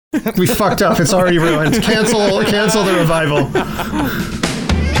We fucked up. It's already ruined. Cancel the revival.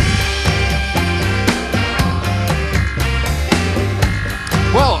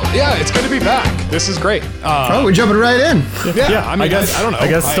 Well, yeah, it's good to be back. This is great. We're jumping right in. Yeah, I mean, I don't know. I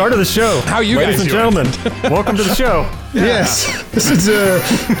guess start of the show. How you Ladies guys and doing? gentlemen, welcome to the show. Yeah. Yes. This is,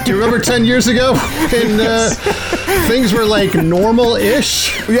 do you remember 10 years ago when things were like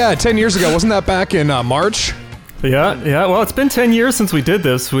normal-ish? Yeah, 10 years ago. Wasn't that back in March? Yeah. Well, it's been 10 years since we did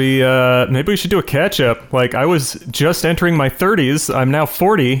this. Maybe we should do a catch-up. Like, I was just entering my 30s. I'm now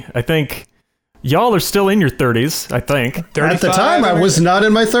 40. I think y'all are still in your 30s, I think. At the time, I was not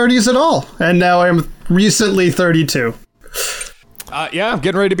in my 30s at all. And now I'm recently 32. Yeah, I'm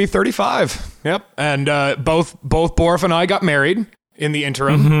getting ready to be 35. Yep. And both Borif and I got married in the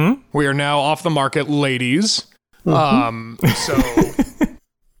interim. Mm-hmm. We are now off the market, ladies. Mm-hmm.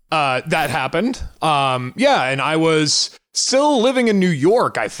 That happened. Yeah, and I was still living in New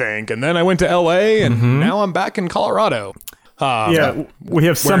York, I think. And then I went to LA, and now I'm back in Colorado. We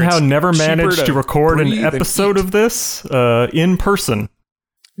have somehow never managed to record an episode of this in person.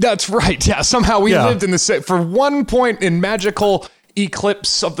 That's right. Yeah, somehow we lived in the same. For one point in magical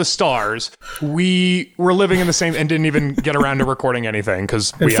eclipse of the stars, we were living in the same and didn't even get around to recording anything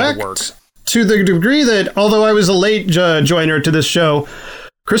because we had to work. To the degree that, although I was a late joiner to this show,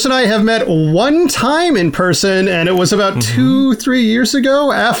 Chris and I have met one time in person, and it was about 2-3 years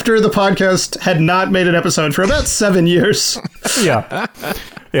ago after the podcast had not made an episode for about 7 years. Yeah,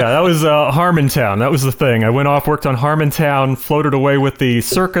 that was Harmontown. That was the thing. I went off, worked on Harmontown, floated away with the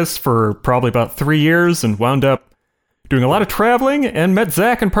circus for probably about 3 years, and wound up doing a lot of traveling and met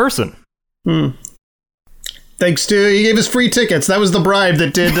Zach in person. Thanks to, he gave us free tickets. That was the bribe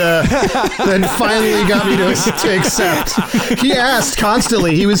that did, that finally got me to accept. He asked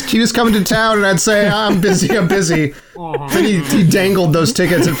constantly. He was coming to town, and I'd say, I'm busy. Then he dangled those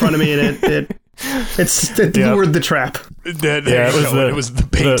tickets in front of me, and it lured the trap. It was the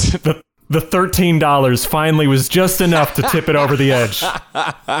bait. The $13 finally was just enough to tip it over the edge.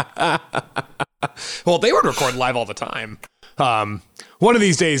 Well, they would record live all the time. One of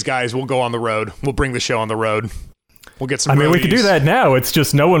these days, guys, we'll go on the road. We'll bring the show on the road. We'll get some. We could do that now. It's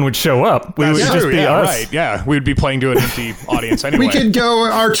just no one would show up. We would just be us. Right? Yeah, we would be playing to an empty audience anyway. We could go.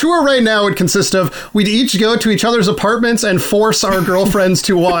 Our tour right now would consist of we'd each go to each other's apartments and force our girlfriends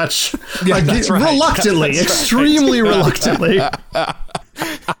to watch. That's right. Reluctantly, extremely reluctantly. And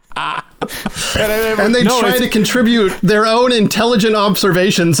they try to contribute their own intelligent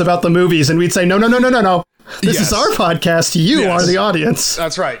observations about the movies, and we'd say, no. This is our podcast. You are the audience.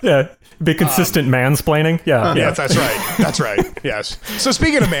 That's right. Yeah. Be consistent mansplaining. Yeah. Yeah, that's right. That's right. Yes. So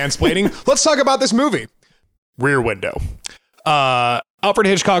speaking of mansplaining, let's talk about this movie. Rear Window. Alfred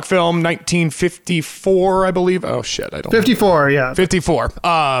Hitchcock film, 1954, I believe. Oh, shit. 54, yeah. 54.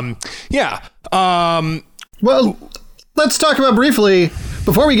 Well, let's talk about briefly,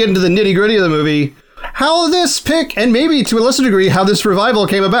 before we get into the nitty-gritty of the movie, how this pick, and maybe to a lesser degree, how this revival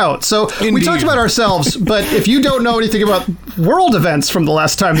came about. So we talked about ourselves, but if you don't know anything about world events from the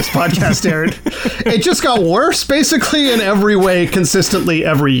last time this podcast aired, it just got worse, basically, in every way, consistently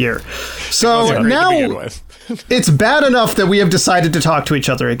every year. So now it's bad enough that we have decided to talk to each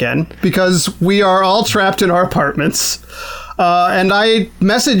other again, because we are all trapped in our apartments. And I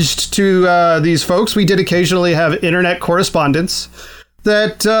messaged to these folks. We did occasionally have internet correspondence.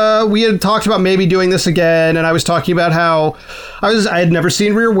 That we had talked about maybe doing this again, and I was talking about how I had never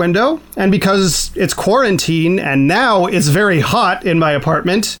seen Rear Window, and because it's quarantine, and now it's very hot in my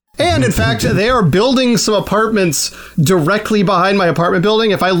apartment, and in fact, they are building some apartments directly behind my apartment building.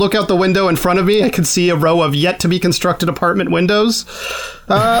 If I look out the window in front of me, I can see a row of yet-to-be-constructed apartment windows.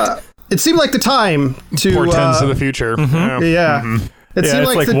 It seemed like the time to... Portends to the future. Yeah. It seemed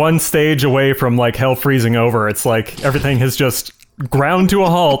it's like one stage away from like hell freezing over. It's like everything has just ground to a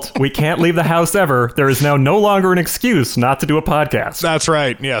halt. We can't leave the house ever. There is now no longer an excuse not to do a podcast. That's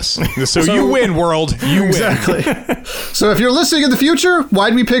right. Yes. So you win, world. You win. Exactly. So if you're listening in the future,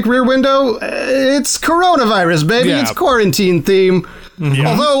 why'd we pick Rear Window? It's coronavirus, baby. Yeah. It's quarantine theme. Yeah.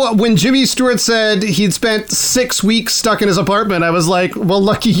 Although when Jimmy Stewart said he'd spent 6 weeks stuck in his apartment, I was like, well,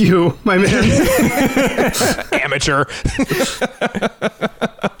 lucky you, my man. Amateur.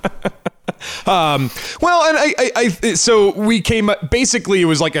 Well, and so we came, basically it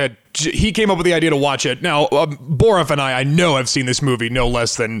was like he came up with the idea to watch it. Now, Borif and I know have seen this movie no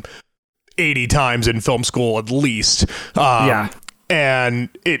less than 80 times in film school at least. And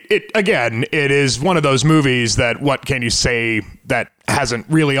it is one of those movies that what can you say that hasn't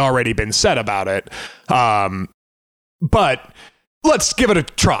really already been said about it. But let's give it a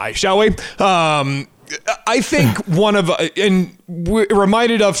try, shall we? I think one of it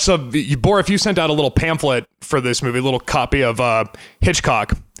reminded us of Borif. You sent out a little pamphlet for this movie, a little copy of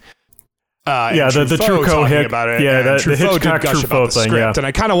Hitchcock. The Truffaut hit about it. Yeah, the Hitchcock Truffaut thing. Yeah, and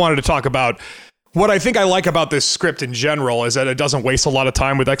I kind of wanted to talk about what I think I like about this script in general is that it doesn't waste a lot of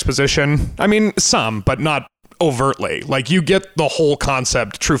time with exposition. I mean, some, but not overtly. Like, you get the whole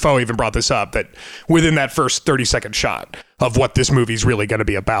concept. Truffaut even brought this up, that within that first 30-second shot of what this movie's really going to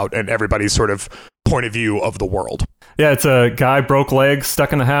be about and everybody's sort of point of view of the world. Yeah, it's a guy, broke legs,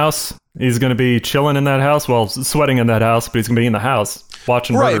 stuck in the house. He's going to be chilling in that house, well, sweating in that house, but he's going to be in the house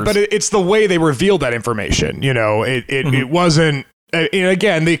watching murders. Right, but it's the way they revealed that information. You know, it wasn't... And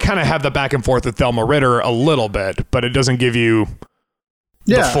again, they kind of have the back and forth with Thelma Ritter a little bit, but it doesn't give you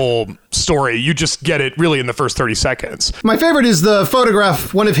the full story. You just get it really in the first 30 seconds. My favorite is the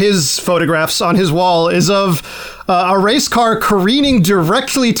photograph. One of his photographs on his wall is of a race car careening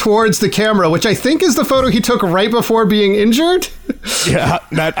directly towards the camera, which I think is the photo he took right before being injured. Yeah,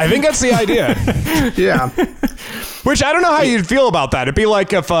 I think that's the idea. Yeah. Which I don't know how you'd feel about that. It'd be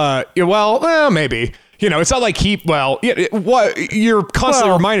like if, maybe. You know, it's not like you're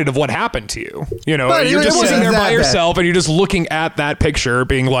constantly reminded of what happened to you. You know, you're just sitting there by yourself and you're just looking at that picture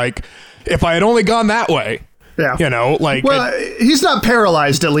being like, if I had only gone that way. Yeah. You know, like... Well, he's not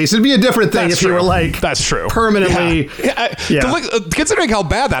paralyzed, at least. It'd be a different thing if you were, like... That's true. Permanently... Considering how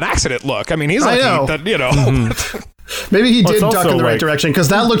bad that accident looked. I mean, he's like... You know... Mm-hmm. Maybe he did duck in the right direction, because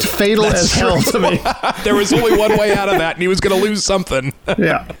that looked fatal as hell to me. There was only one way out of that, and he was going to lose something.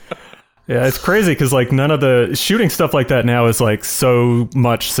 Yeah. Yeah, it's crazy because like none of the shooting stuff like that now is like so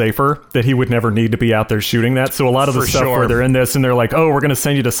much safer that he would never need to be out there shooting that. So a lot of the stuff where they're in this and they're like, oh, we're going to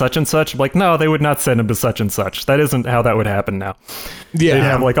send you to such and such. I'm like, no, they would not send him to such and such. That isn't how that would happen now. Yeah. They'd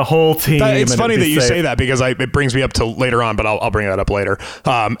have like a whole team. It's funny that you say that because it brings me up to later on, but I'll bring that up later.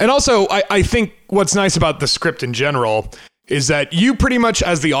 And also, I think what's nice about the script in general is that you pretty much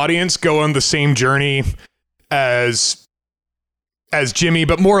as the audience go on the same journey as Jimmy,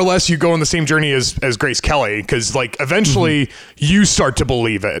 but more or less you go on the same journey as Grace Kelly, because like eventually you start to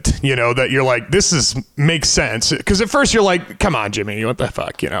believe it, you know, that you're like, makes sense, because at first you're like, come on, Jimmy, what the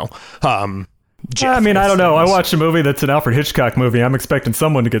fuck, you know. I mean, I don't know. I watched a movie that's an Alfred Hitchcock movie. I'm expecting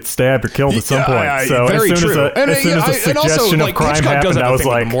someone to get stabbed or killed at some point. So as soon as a suggestion of crime happened, I was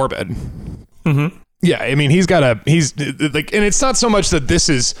like, morbid. Mm-hmm. Yeah, I mean, he's like, and it's not so much that this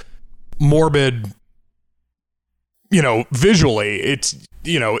is morbid. You know, visually, it's,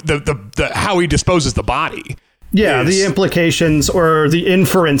 you know, the how he disposes the body. Yeah, the implications or the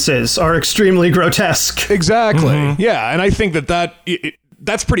inferences are extremely grotesque. Exactly. Mm-hmm. Yeah, and I think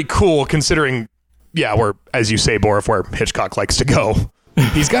that's pretty cool considering, where, as you say, Borif, where Hitchcock likes to go.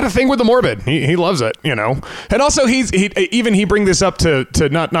 He's got a thing with the morbid. He loves it, you know. And also, he bring this up to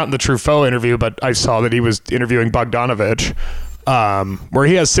not in the Truffaut interview, but I saw that he was interviewing Bogdanovich. Where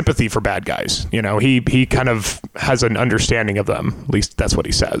he has sympathy for bad guys. You know, he kind of has an understanding of them. At least that's what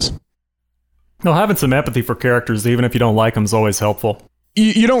he says. No, having some empathy for characters, even if you don't like them, is always helpful.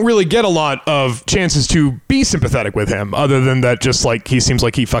 You don't really get a lot of chances to be sympathetic with him, other than that just like he seems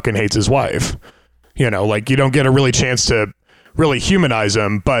like he fucking hates his wife. You know, like you don't get a really chance to really humanize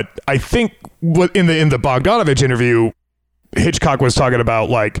him. But I think what in the Bogdanovich interview, Hitchcock was talking about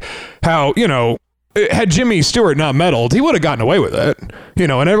like how, you know, had Jimmy Stewart not meddled, he would have gotten away with it, you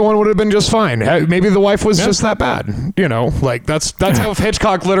know, and everyone would have been just fine. Maybe the wife was just that bad, you know, like that's how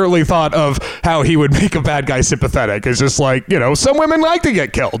Hitchcock literally thought of how he would make a bad guy sympathetic. It's just like, you know, some women like to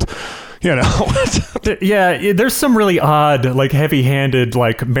get killed, you know. Yeah, there's some really odd, like heavy-handed,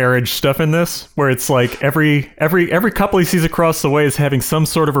 like marriage stuff in this, where it's like every couple he sees across the way is having some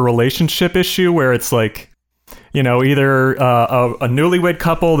sort of a relationship issue where it's like, you know, either a newlywed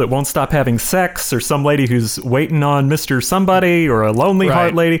couple that won't stop having sex, or some lady who's waiting on Mr. Somebody, or a lonely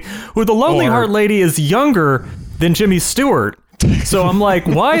heart lady, who the lonely heart lady is younger than Jimmy Stewart. So I'm like,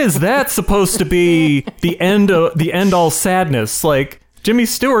 why is that supposed to be the end all sadness? Like, Jimmy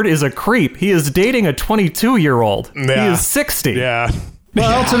Stewart is a creep. He is dating a 22-year-old. Yeah. He is 60. Yeah.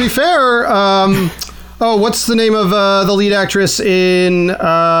 Well, to be fair, what's the name of the lead actress in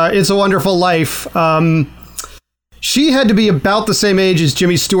It's a Wonderful Life? She had to be about the same age as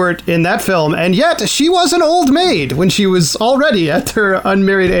Jimmy Stewart in that film, and yet she was an old maid when she was already at her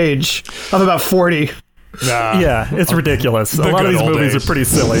unmarried age of about 40. Yeah, it's ridiculous. A lot of these movies are pretty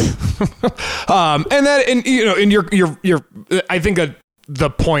silly. And your I think that the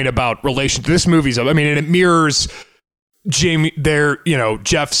point about relation to this movie's, I mean, and it mirrors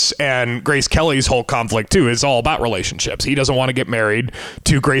Jeff's and Grace Kelly's whole conflict too. Is all about relationships. He doesn't want to get married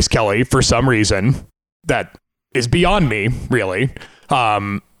to Grace Kelly for some reason that is beyond me, really.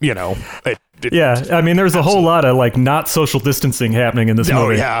 You know, Yeah, I mean, there's a whole lot of like not social distancing happening in this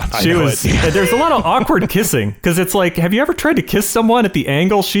movie. Yeah, There's a lot of awkward kissing because it's like, have you ever tried to kiss someone at the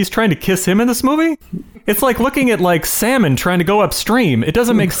angle she's trying to kiss him in this movie? It's like looking at like salmon trying to go upstream. It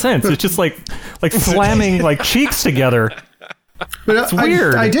doesn't make sense. It's just like slamming like cheeks together. But it's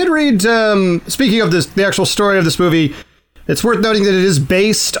weird. I did read, speaking of the actual story of this movie, it's worth noting that it is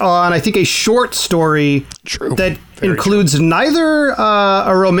based on, I think, a short story that includes neither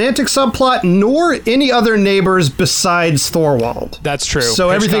a romantic subplot nor any other neighbors besides Thorwald. That's true. So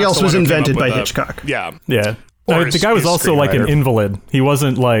everything else was invented by Hitchcock. Yeah. Yeah. The guy was also like an invalid. He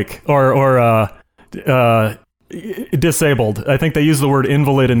wasn't like, or disabled. I think they use the word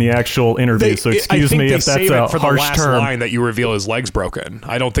invalid in the actual interview. So excuse me if that's a for harsh the last term. line that you reveal his leg's broken.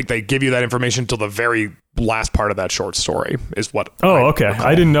 I don't think they give you that information till the very last part of that short story is what. Oh, okay.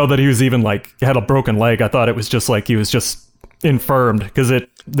 I didn't know that he was even like had a broken leg. I thought it was just like he was just infirmed because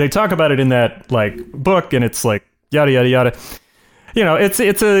they talk about it in that like book and it's like yada yada yada. You know,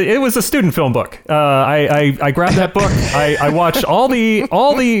 it was a student film book. I grabbed that book. I watched all the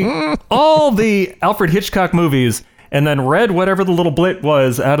Alfred Hitchcock movies and then read whatever the little blit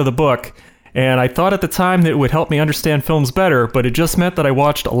was out of the book. And I thought at the time that it would help me understand films better, but it just meant that I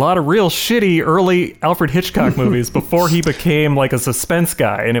watched a lot of real shitty early Alfred Hitchcock movies before he became like a suspense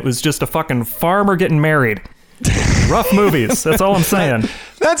guy. And it was just a fucking farmer getting married. Rough movies. That's all I'm saying.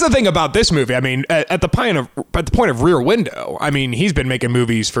 That's the thing about this movie. I mean, at the point of Rear Window, I mean, he's been making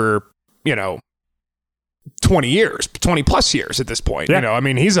movies for 20 plus years at this point. Yeah. I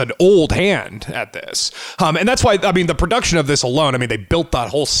mean, he's an old hand at this, and that's why. I mean, the production of this alone. I mean, they built that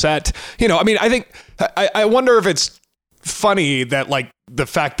whole set. I mean, I wonder if it's funny that like the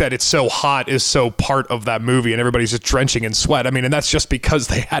fact that it's so hot is so part of that movie and everybody's just drenching in sweat. I mean, and that's just because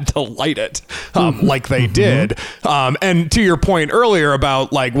they had to light it like they did. And to your point earlier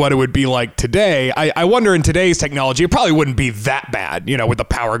about like what it would be like today, I wonder in today's technology, it probably wouldn't be that bad, with the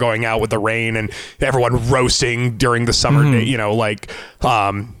power going out with the rain and everyone roasting during the summer day,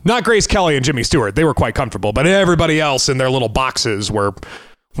 not Grace Kelly and Jimmy Stewart. They were quite comfortable, but everybody else in their little boxes were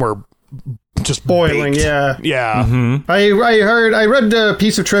just boiling. baked. Yeah. Mm-hmm. I read a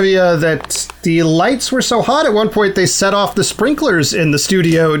piece of trivia that the lights were so hot at one point they set off the sprinklers in the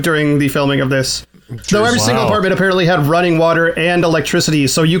studio during the filming of this. Though every single apartment apparently had running water and electricity,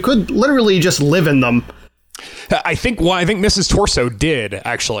 so you could literally just live in them. I think Mrs. Torso did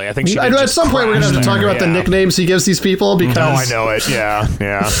actually. I think she did. At some point we're gonna have to talk about the nicknames he gives these people because. Oh, I know it.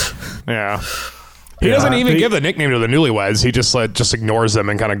 Yeah. He doesn't even give the nickname to the newlyweds. He just ignores them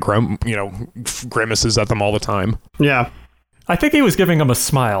and kind of grimaces at them all the time. Yeah. I think he was giving them a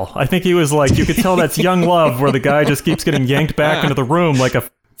smile. I think he was like, you could tell that's young love where the guy just keeps getting yanked back into the room like a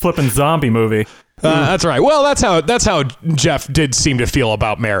flippin' zombie movie. That's right. Well, that's how Jeff did seem to feel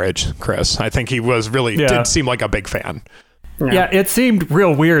about marriage, Chris. I think he was really did seem like a big fan. Yeah, it seemed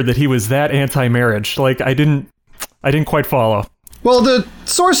real weird that he was that anti-marriage. Like I didn't quite follow. Well, the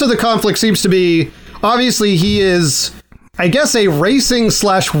source of the conflict seems to be obviously he is, I guess, a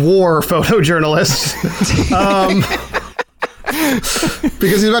racing/war photojournalist.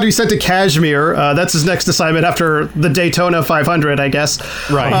 Because he's about to be sent to Kashmir. That's his next assignment after the Daytona 500, I guess.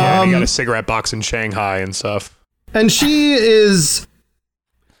 Right, yeah, he got a cigarette box in Shanghai and stuff. And she is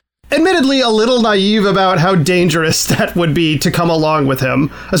admittedly a little naive about how dangerous that would be to come along with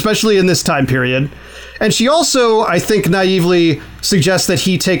him, especially in this time period. And she also, I think, naively suggests that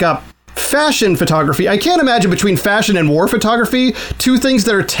he take up fashion photography. I can't imagine between fashion and war photography, two things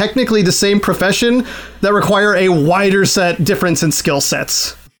that are technically the same profession that require a wider set difference in skill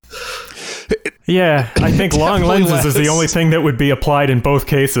sets. Yeah, I think long lenses is the only thing that would be applied in both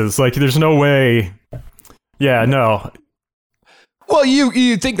cases. Like, there's no way. Yeah, no. Well,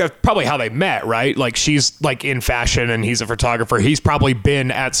 you think that's probably how they met, right? Like she's like in fashion and he's a photographer. He's probably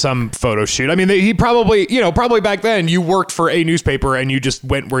been at some photo shoot. I mean, he probably, probably back then you worked for a newspaper and you just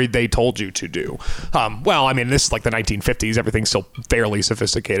went where they told you to do. Well, I mean, this is like the 1950s. Everything's still fairly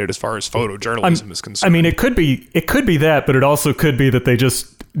sophisticated as far as photojournalism is concerned. I mean, it could be that, but it also could be that they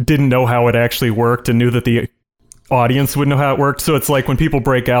just didn't know how it actually worked and knew that the audience would know how it worked. So it's like when people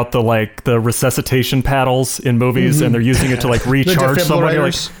break out the resuscitation paddles in movies and they're using it to like recharge someone. You're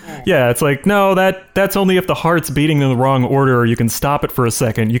like, yeah, it's like, no, that's only if the heart's beating in the wrong order. You can stop it for a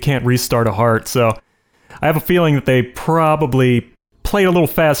second. You can't restart a heart. So I have a feeling that they probably played a little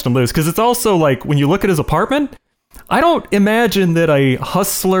fast and loose because it's also like when you look at his apartment, I don't imagine that a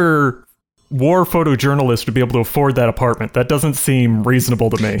hustler war photojournalist would be able to afford that apartment. That doesn't seem reasonable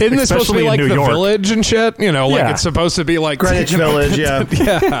to me. Isn't it supposed to be like the Village and shit? Like it's supposed to be like Greenwich Village, yeah.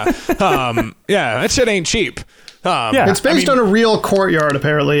 Yeah, that shit ain't cheap. It's based on a real courtyard,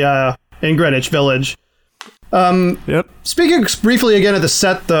 apparently. in Greenwich Village. Yep. Speaking briefly again of the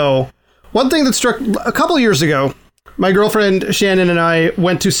set, though, one thing that struck a couple of years ago, my girlfriend Shannon and I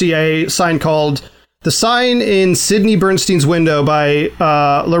went to see a sign called The Sign in Sidney Bernstein's Window by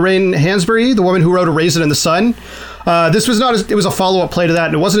Lorraine Hansberry, the woman who wrote A Raisin in the Sun. This was it was a follow-up play to that,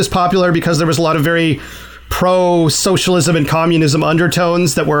 and it wasn't as popular because there was a lot of very pro-socialism and communism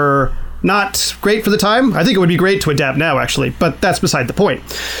undertones that were not great for the time. I think it would be great to adapt now, actually, but that's beside the point.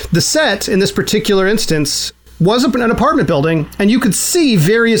 The set, in this particular instance, was an apartment building, and you could see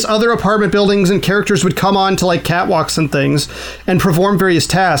various other apartment buildings, and characters would come on to like catwalks and things and perform various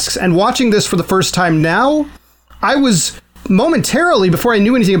tasks. And watching this for the first time now, I was momentarily, before I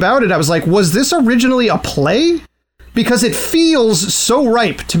knew anything about it, I was like, was this originally a play? Because it feels so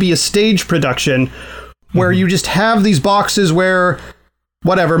ripe to be a stage production where you just have these boxes where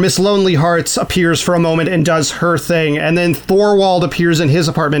whatever, Miss Lonely Hearts appears for a moment and does her thing, and then Thorwald appears in his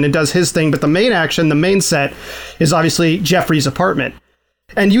apartment and does his thing, but the main action, the main set, is obviously Jeffrey's apartment.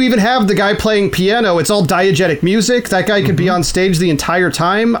 And you even have the guy playing piano. It's all diegetic music. That guy could be on stage the entire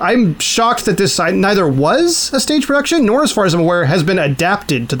time. I'm shocked that this neither was a stage production, nor, as far as I'm aware, has been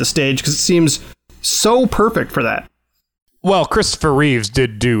adapted to the stage, because it seems so perfect for that. Well, Christopher Reeves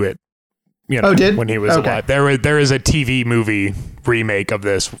did do it. When he was alive. There is a TV movie remake of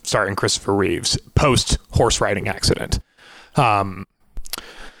this starring Christopher Reeves post horse riding accident. Anyway,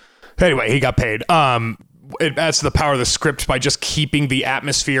 he got paid. It adds to the power of the script by just keeping the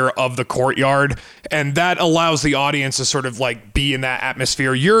atmosphere of the courtyard, and that allows the audience to sort of like be in that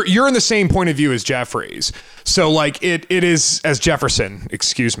atmosphere. You're in the same point of view as Jeffries, so like it is as Jefferson.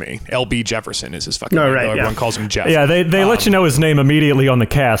 Excuse me, LB Jefferson is his fucking name. Right, everyone calls him Jeff. Yeah, they let you know his name immediately on the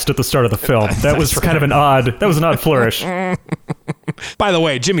cast at the start of the film. That was kind of an odd flourish. By the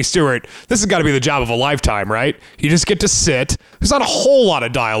way, Jimmy Stewart, this has got to be the job of a lifetime, right? You just get to sit. There's not a whole lot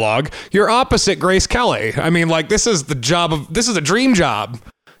of dialogue. You're opposite Grace Kelly. I mean, like, this is a dream job.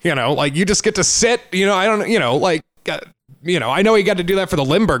 Like, you just get to sit, I know he got to do that for the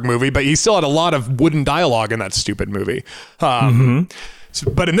Lindbergh movie, but he still had a lot of wooden dialogue in that stupid movie.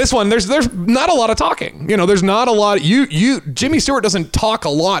 But in this one, there's not a lot of talking. There's not a lot. Jimmy Stewart doesn't talk a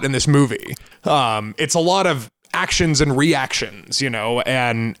lot in this movie. It's a lot of actions and reactions,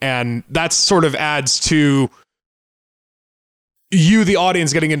 and that sort of adds to you, the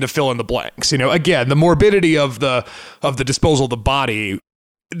audience, getting into fill in the blanks. Again, the morbidity of the disposal of the body,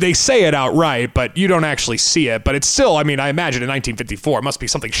 they say it outright, but you don't actually see it. But it's still, I imagine in 1954, it must be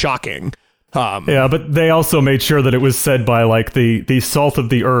something shocking. Yeah, but they also made sure that it was said by like the salt of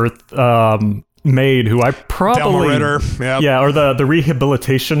the earth maid, who I probably Delma Ritter, or the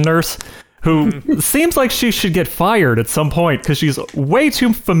rehabilitation nurse, who seems like she should get fired at some point because she's way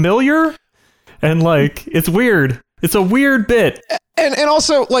too familiar, and like it's weird. It's a weird bit. And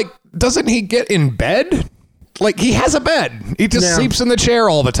also, like, doesn't he get in bed? Like, he has a bed. He just sleeps in the chair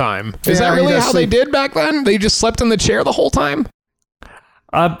all the time. Is that really how they did back then? They just slept in the chair the whole time?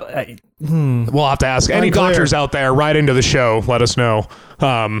 We'll have to ask. Any doctors out there, write into the show. Let us know.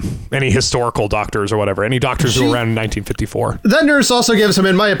 Any historical doctors or whatever. Any doctors who were around in 1954. That nurse also gives him,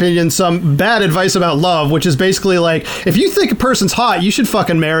 in my opinion, some bad advice about love, which is basically like, if you think a person's hot, you should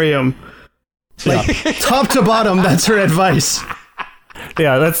fucking marry him. Like, top to bottom, that's her advice.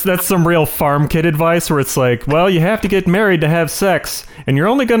 Yeah, that's some real farm kid advice where it's like, well, you have to get married to have sex, and you're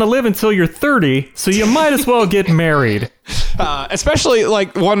only going to live until you're 30, so you might as well get married. Especially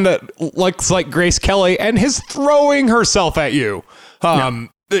like one that looks like Grace Kelly and is throwing herself at you.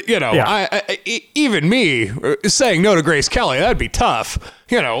 Even me saying no to Grace Kelly, that'd be tough.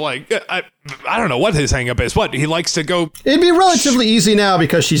 I don't know what his hang up is. What, he likes to go... It'd be relatively easy now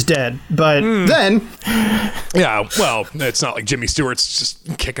because she's dead, but then... Yeah, well, it's not like Jimmy Stewart's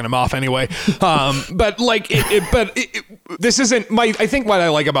just kicking him off anyway. But like, this isn't my... I think what I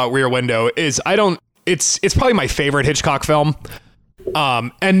like about Rear Window is it's probably my favorite Hitchcock film.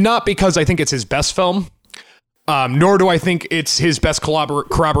 And not because I think it's his best film, nor do I think it's his best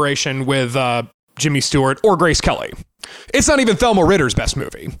corroboration with Jimmy Stewart or Grace Kelly. It's not even Thelma Ritter's best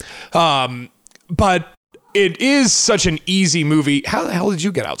movie. But it is such an easy movie. How the hell did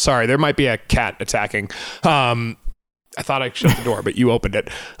you get out? Sorry, there might be a cat attacking. I thought I shut the door, but you opened it.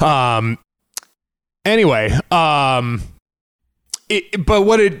 Anyway, but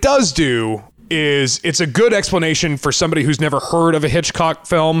what it does do is it's a good explanation for somebody who's never heard of a Hitchcock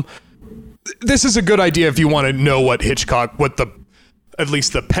film. This is a good idea if you want to know what at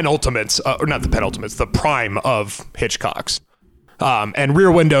least the penultimates, or not the penultimates, the prime of Hitchcock's. And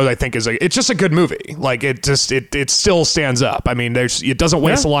Rear Window, I think, it's just a good movie. Like, it still stands up. I mean, it doesn't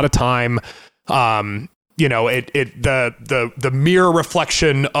waste a lot of time. the mirror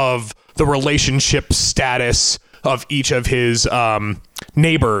reflection of the relationship status of each of his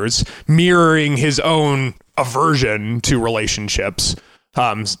neighbors, mirroring his own aversion to relationships,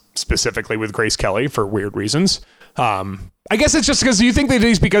 specifically with Grace Kelly for weird reasons. I guess it's just because you think that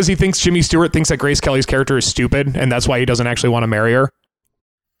he's because he thinks Jimmy Stewart thinks that Grace Kelly's character is stupid, and that's why he doesn't actually want to marry her.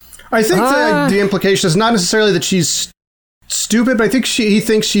 I think the implication is not necessarily that she's stupid, but I think he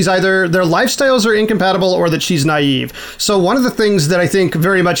thinks she's either their lifestyles are incompatible or that she's naive. So one of the things that I think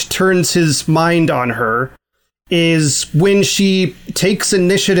very much turns his mind on her is when she takes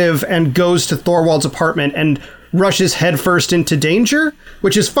initiative and goes to Thorwald's apartment and rushes headfirst into danger,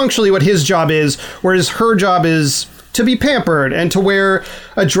 which is functionally what his job is, whereas her job is to be pampered and to wear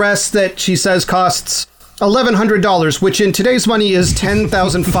a dress that she says costs $1,100, which in today's money is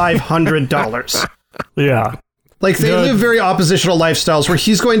 $10,500. Yeah. Like, they live very oppositional lifestyles, where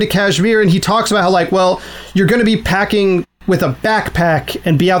he's going to Kashmir and he talks about how, like, well, you're going to be packing with a backpack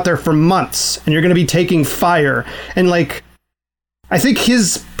and be out there for months, and you're going to be taking fire. And, like, I think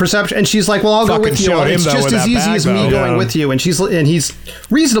his perception, and she's like, well, I'll go with you. It's just as easy as me going with you. And he's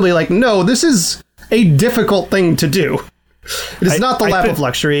reasonably like, no, this is a difficult thing to do. It is not the lap of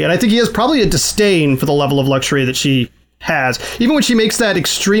luxury. And I think he has probably a disdain for the level of luxury that she has. Even when she makes that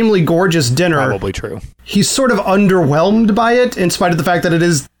extremely gorgeous dinner. Probably true. He's sort of underwhelmed by it, in spite of the fact that it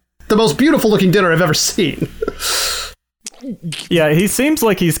is the most beautiful looking dinner I've ever seen. Yeah, he seems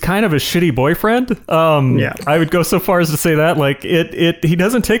like he's kind of a shitty boyfriend. Yeah. I would go so far as to say that. Like, he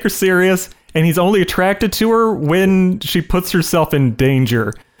doesn't take her serious, and he's only attracted to her when she puts herself in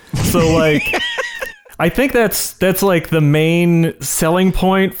danger. So, like... I think that's like the main selling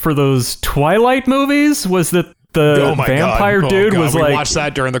point for those Twilight movies, was that the vampire dude was like... We watched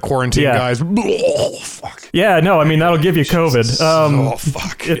that during the quarantine, guys. Oh, fuck. Yeah, no, I mean, that'll give you COVID.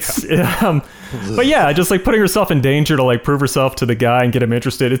 Fuck. But yeah, just like putting herself in danger to like prove herself to the guy and get him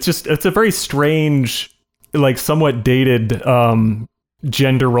interested. It's a very strange, like somewhat dated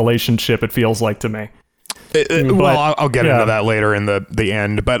gender relationship, it feels like to me. Well, I'll get into that later in the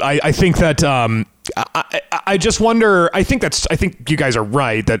end, but I think that I just wonder. I think you guys are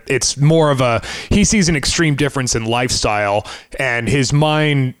right that it's more of a he sees an extreme difference in lifestyle, and his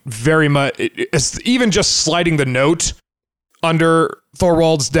mind very much even just sliding the note under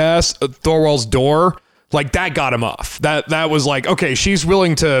Thorwald's door. Like, that got him off. That was like, okay, she's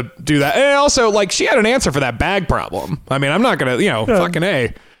willing to do that, and also like she had an answer for that bag problem. I mean, I'm not gonna fucking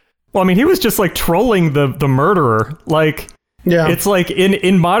A. Well, I mean, he was just like trolling the murderer. Like, yeah, it's like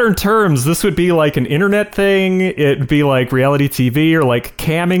in modern terms, this would be like an internet thing. It'd be like reality TV or like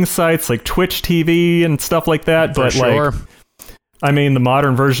camming sites like Twitch TV and stuff like that. But like, I mean, the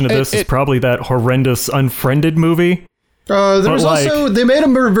modern version of this is probably that horrendous Unfriended movie. There was also, they made a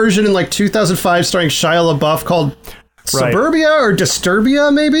version in like 2005 starring Shia LaBeouf called Suburbia or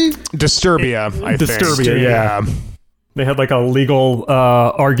Disturbia, maybe? Disturbia, I think. Disturbia, yeah. They had like a legal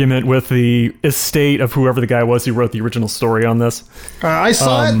argument with the estate of whoever the guy was who wrote the original story on this. I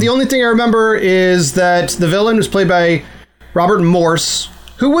saw it. The only thing I remember is that the villain was played by Robert Morse,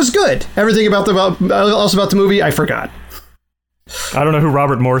 who was good. Everything about the movie, I forgot. I don't know who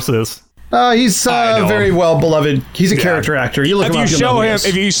Robert Morse is. He's very well beloved. He's a character actor. You look him up.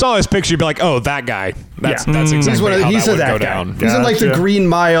 If you saw his picture, you'd be like, "Oh, that guy." That's exactly how that would go down. He's in like the Green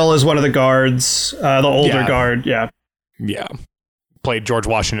Mile as one of the guards, the older guard. Yeah. Yeah. Played George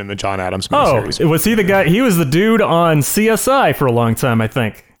Washington in the John Adams miniseries. Oh, was he the guy? He was the dude on CSI for a long time, I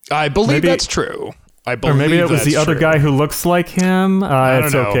think. I believe that's true. Or maybe it was the other guy who looks like him. I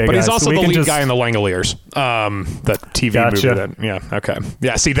don't know. Okay, but guys. He's also the lead guy in The Langoliers. That TV movie. Okay.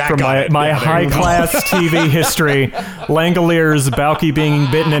 Yeah, see, that guy. From my high-class TV history, Langoliers, Balky being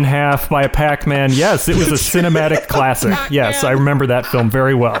bitten in half by a Pac-Man. Yes, it was a cinematic classic. Yes, I remember that film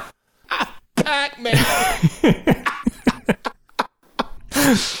very well. Pac-Man.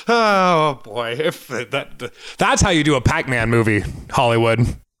 Oh boy! If that's how you do a Pac-Man movie, Hollywood.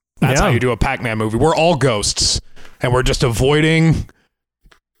 That's how you do a Pac-Man movie. We're all ghosts, and we're just avoiding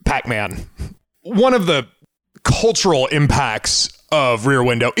Pac-Man. One of the cultural impacts of Rear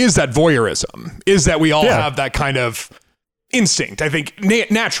Window is that voyeurism. Is that we all have that kind of instinct. I think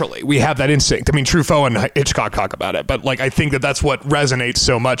naturally we have that instinct. I mean, Truffaut and Hitchcock talk about it, but like I think that's what resonates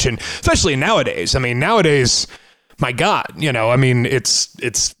so much, and especially nowadays. I mean, nowadays. My God, I mean, it's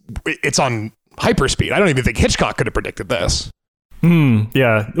on hyperspeed. I don't even think Hitchcock could have predicted this.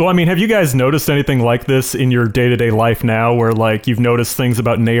 Yeah. Well, I mean, have you guys noticed anything like this in your day-to-day life now where, like, you've noticed things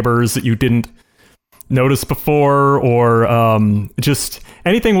about neighbors that you didn't notice before, or just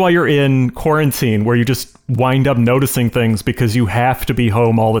anything while you're in quarantine where you just wind up noticing things because you have to be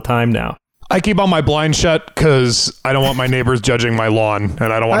home all the time now? I keep all my blinds shut because I don't want my neighbors judging my lawn,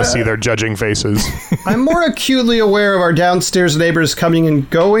 and I don't want to see their judging faces. I'm more acutely aware of our downstairs neighbors coming and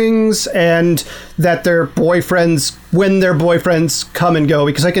goings, and that their boyfriends, when their boyfriends come and go,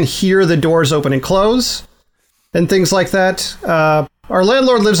 because I can hear the doors open and close and things like that. Our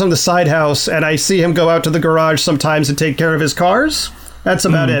landlord lives on the side house, and I see him go out to the garage sometimes and take care of his cars. That's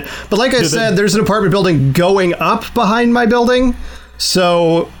about it. But like I said, there's an apartment building going up behind my building,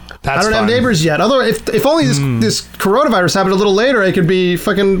 so... I don't have neighbors yet. Although, if only this coronavirus happened a little later, I could be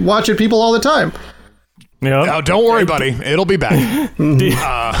fucking watching people all the time. Yeah. Oh, don't worry, buddy. It'll be back. I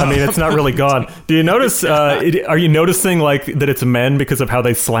mean, it's not really gone. Do you notice? Are you noticing like that it's men because of how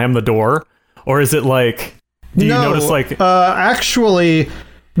they slam the door, or is it like? Do you notice like? Actually,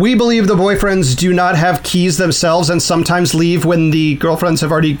 we believe the boyfriends do not have keys themselves, and sometimes leave when the girlfriends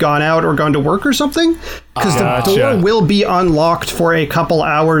have already gone out or gone to work or something. Because the door will be unlocked for a couple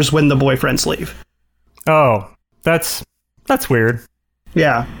hours when the boyfriends leave. Oh, that's weird.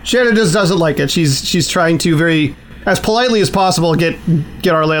 Yeah, Shannon just doesn't like it. She's trying to very, as politely as possible, get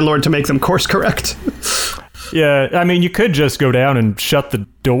our landlord to make them course correct. Yeah, I mean, you could just go down and shut the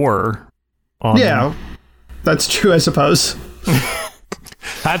door on them. That's true, I suppose.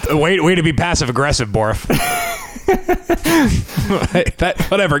 Way to be passive aggressive, Borf.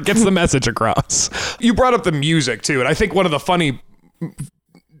 Whatever, gets the message across. You brought up the music too, and I think one of the funny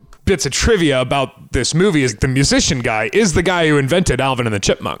bits of trivia about this movie is the musician guy is the guy who invented Alvin and the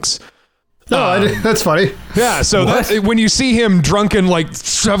Chipmunks. That's funny. Yeah, so when you see him drunken, like,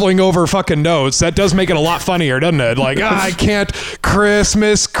 shoveling over fucking notes, that does make it a lot funnier, doesn't it? Like, I can't,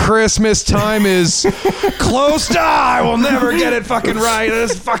 Christmas time is close to, I will never get it fucking right,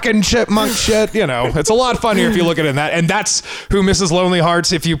 this fucking chipmunk shit, you know. It's a lot funnier if you look at it in that, and that's who Mrs. Lonely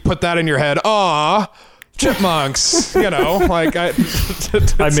Hearts, if you put that in your head, chipmunks, you know, like,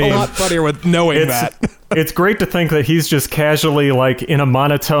 it's a lot funnier with knowing that. It's great to think that he's just casually, like, in a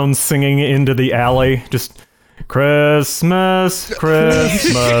monotone singing into the alley, just Christmas,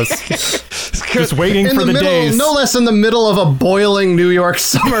 just waiting for the days. No less in the middle of a boiling New York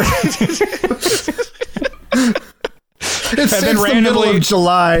summer. It's the middle of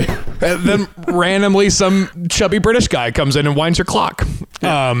July. And then randomly some chubby British guy comes in and winds your clock.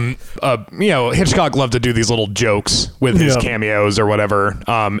 You know, Hitchcock loved to do these little jokes with his cameos or whatever.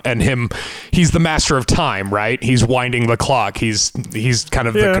 And he's the master of time, right? He's winding the clock. He's kind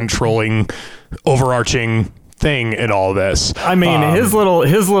of the controlling, overarching thing in all this. I mean, his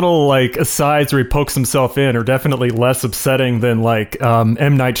little like asides where he pokes himself in are definitely less upsetting than like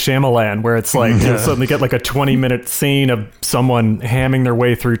M. Night Shyamalan, where it's like you suddenly get like a 20-minute scene of someone hamming their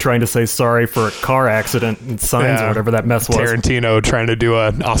way through trying to say sorry for a car accident and signs or whatever that mess was. Tarantino trying to do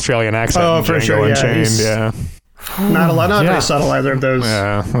an Australian accent. Oh, for sure. Unchained. Not very subtle either of those.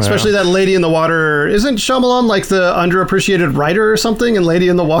 Especially that Lady in the Water. Isn't Shyamalan like the underappreciated writer or something in Lady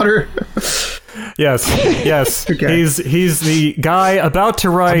in the Water? Yes. Okay. He's the guy about to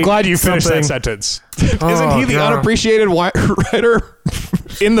write. I'm glad you finished that sentence. Isn't he the unappreciated writer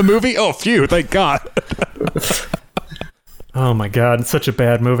in the movie? Oh, phew! Thank God. Oh my God! It's such a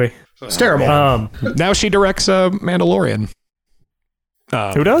bad movie. It's terrible. Now she directs Mandalorian.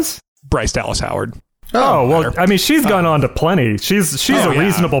 Who does? Bryce Dallas Howard. Oh well, I mean, she's gone on to plenty. She's a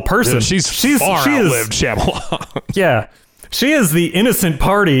reasonable person. She's far outlived Shyamalan. Yeah. She is the innocent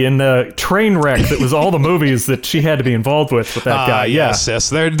party in the train wreck that was all the movies that she had to be involved with that guy. Yes.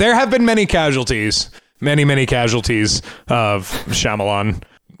 There have been many casualties of Shyamalan,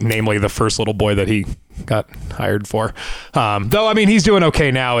 namely the first little boy that he got hired for. Though, I mean, he's doing okay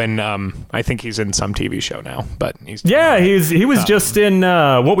now, and I think he's in some TV show now. But he was just in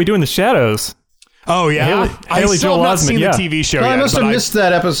What We Do in the Shadows. Oh yeah, I still have not seen the TV show yet. I must have missed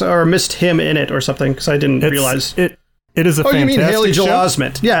that episode or missed him in it or something because I didn't realize it. It is a fantastic you mean Haley Joel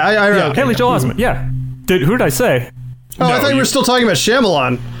Osment? Yeah, I Haley Joel Osment. Yeah. Who did I say? Oh, no, I thought you were still talking about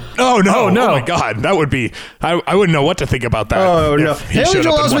Shyamalan. Oh no! Oh my God, that would be. I wouldn't know what to think about that. Oh no! Haley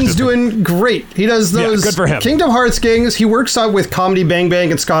Joel Osment's doing great. He does those good for him. Kingdom Hearts games. He works out with Comedy Bang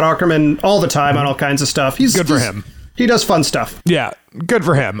Bang and Scott Aukerman all the time on all kinds of stuff. He's good for him. He does fun stuff. Yeah, good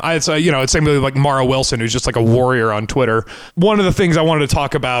for him. It's it's same with like Mara Wilson, who's just like a warrior on Twitter. One of the things I wanted to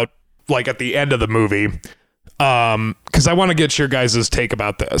talk about, like at the end of the movie. Because I want to get your guys' take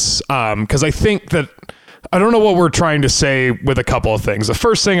about this. Because I think that I don't know what we're trying to say with a couple of things. The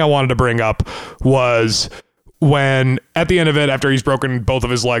first thing I wanted to bring up was when at the end of it, after he's broken both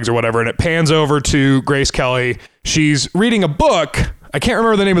of his legs or whatever, and it pans over to Grace Kelly, she's reading a book. I can't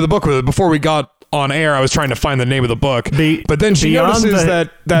remember the name of the book before we got on air. I was trying to find the name of the book, but then she notices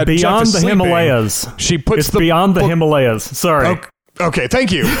that Beyond Jeff is the sleeping. Himalayas. She puts Beyond the Himalayas. Sorry. Okay,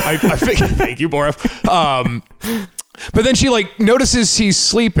 thank you. I think thank you, Borif. But then she like notices he's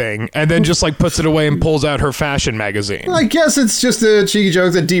sleeping and then just like puts it away and pulls out her fashion magazine. Well, I guess it's just a cheeky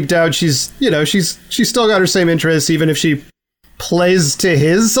joke that deep down she's still got her same interests, even if she plays to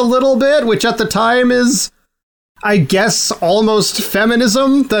his a little bit, which at the time is, I guess, almost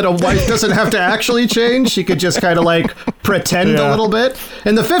feminism, that a wife doesn't have to actually change. She could just kind of like pretend a little bit.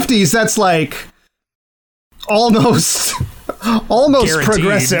 In the 50s, that's like almost Guaranteed.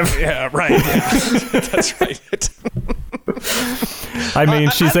 Progressive. Yeah, right. Yeah. That's right. I mean,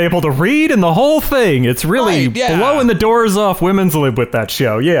 she's able to read and the whole thing. It's really blowing the doors off women's lib with that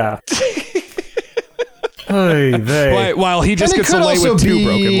show. Yeah. While he just gets to lay with two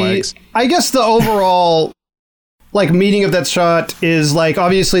broken legs. I guess the overall like meaning of that shot is like,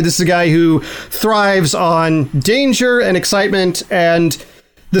 obviously this is a guy who thrives on danger and excitement, and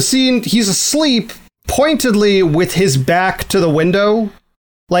the scene, he's asleep pointedly with his back to the window.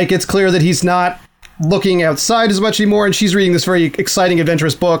 Like, it's clear that he's not looking outside as much anymore, and she's reading this very exciting,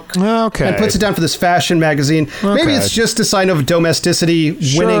 adventurous book. Okay. And puts it down for this fashion magazine. Okay. Maybe it's just a sign of domesticity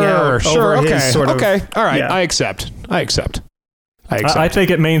winning out over his sort of... Okay, all right, yeah. I accept. I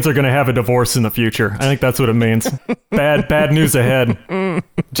think it means they're going to have a divorce in the future. I think that's what it means. Bad news ahead.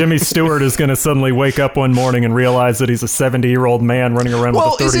 Jimmy Stewart is going to suddenly wake up one morning and realize that he's a 70-year-old man running around with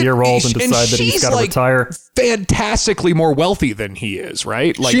a 30-year-old and decide that he's got to retire. Fantastically more wealthy than he is,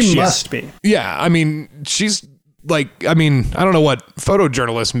 right? Like she must be. Yeah, I mean, she's like, I don't know what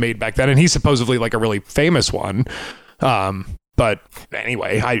photojournalists made back then, and he's supposedly like a really famous one. But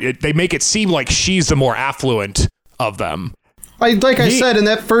anyway, they make it seem like she's the more affluent of them. I said, in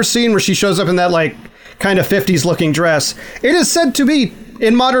that first scene where she shows up in that, like, kind of 50s looking dress, it is said to be,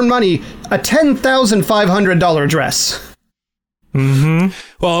 in modern money, a $10,500 dress. Mm-hmm.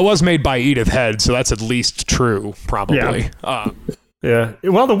 Well, it was made by Edith Head, so that's at least true, probably. Yeah.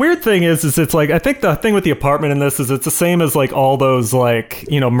 Well, the weird thing is it's like, I think the thing with the apartment in this is it's the same as, like, all those, like,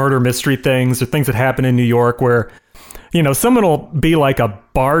 murder mystery things or things that happen in New York where, someone will be like a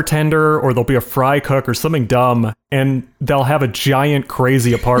bartender or they'll be a fry cook or something dumb, and they'll have a giant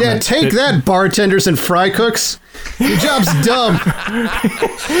crazy apartment. Yeah, take that, bartenders and fry cooks. Your job's dumb.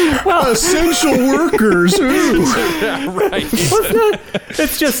 Well, essential workers. Ooh. Yeah, right.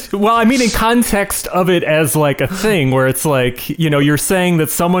 It's just, in context of it as like a thing where it's like, you're saying that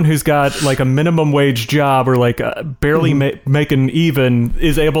someone who's got like a minimum wage job or like barely making even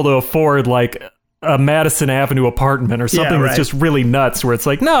is able to afford like a Madison Avenue apartment or something that's just really nuts, where it's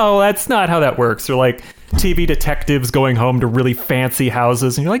like, no, that's not how that works. Or like TV detectives going home to really fancy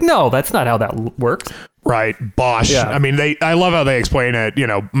houses, and you're like, no, that's not how that works. Right, Bosch. Yeah. I mean, I love how they explain it.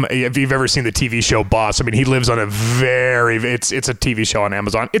 If you've ever seen the TV show Boss, I mean, he lives on it's a TV show on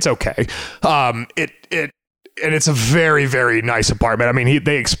Amazon. It's okay. And it's a very, very nice apartment. I mean,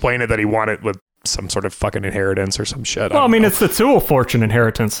 they explain it that he wanted with some sort of fucking inheritance or some shit. Well, it's the Tool fortune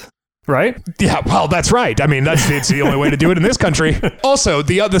inheritance. Right? Yeah, well, that's right. I mean, it's the only way to do it in this country. Also,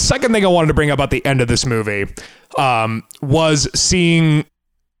 the second thing I wanted to bring up at the end of this movie was seeing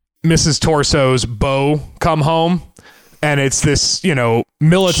Mrs. Torso's beau come home. And it's this,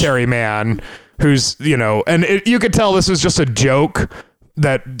 military man who's, and you could tell this was just a joke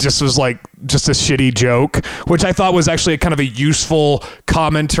that just was like just a shitty joke, which I thought was actually a kind of a useful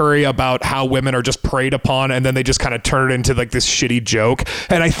commentary about how women are just preyed upon, and then they just kind of turn it into like this shitty joke.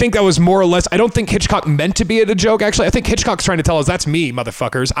 And I think that was more or less, I don't think Hitchcock meant to be a joke, actually. I think Hitchcock's trying to tell us, that's me,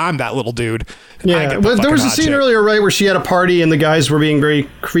 motherfuckers. I'm that little dude. Yeah, well, there was a scene earlier, right, where she had a party and the guys were being very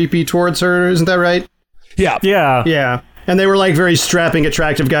creepy towards her. Isn't that right? Yeah. And they were like very strapping,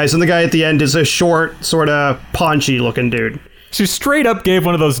 attractive guys. And the guy at the end is a short, sort of paunchy looking dude. She straight up gave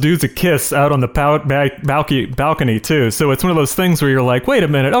one of those dudes a kiss out on the balcony too. So it's one of those things where you're like, wait a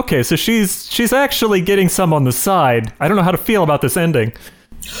minute. Okay, so she's actually getting some on the side. I don't know how to feel about this ending.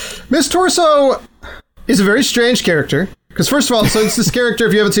 Miss Torso is a very strange character. Because first of all, so it's this character,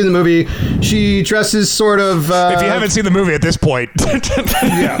 if you haven't seen the movie, she dresses sort of... if you haven't seen the movie at this point.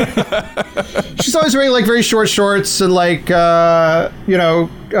 Yeah. She's always wearing like very short shorts and like,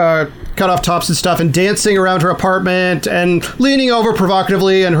 cut off tops and stuff, and dancing around her apartment and leaning over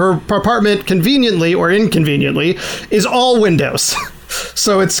provocatively, and her apartment conveniently or inconveniently is all windows.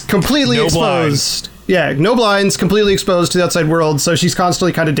 So it's completely exposed. Yeah, no blinds, completely exposed to the outside world, so she's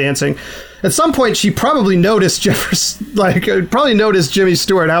constantly kind of dancing. At some point, she probably noticed Jimmy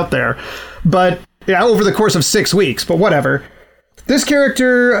Stewart out there, but over the course of 6 weeks, but whatever. This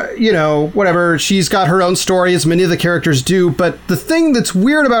character, whatever, she's got her own story, as many of the characters do, but the thing that's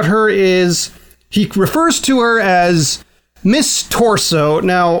weird about her is he refers to her as Miss Torso.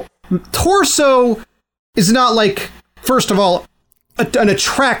 Now, torso is not like, first of all, an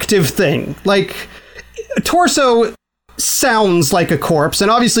attractive thing. Like, a torso sounds like a corpse,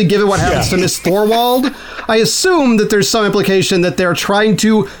 and obviously given what happens to Miss Thorwald, I assume that there's some implication that they're trying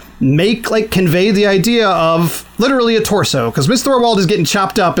to convey the idea of literally a torso, because Miss Thorwald is getting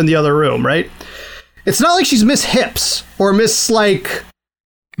chopped up in the other room, right? It's not like she's Miss Hips or Miss, like,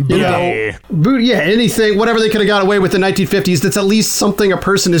 anything, whatever they could have got away with in the 1950s that's at least something a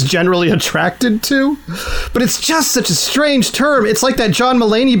person is generally attracted to. But it's just such a strange term. It's like that John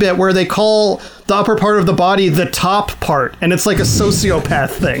Mulaney bit where they call the upper part of the body the top part, and it's like a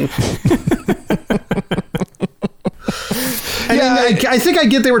sociopath thing. I think I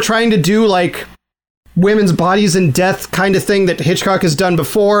get they were trying to do, like, women's bodies in death kind of thing that Hitchcock has done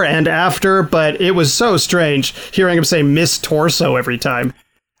before and after, but it was so strange hearing him say Miss Torso every time.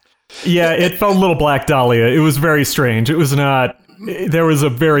 Yeah, it felt a little Black Dahlia. It was very strange. It was not... There was a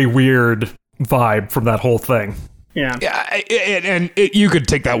very weird vibe from that whole thing. Yeah. You could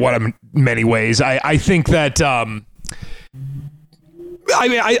take that one in many ways. I think that...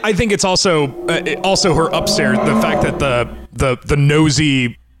 I think it's also her upstairs. The fact that the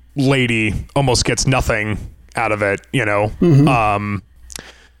nosy lady almost gets nothing out of it, you know. Mm-hmm.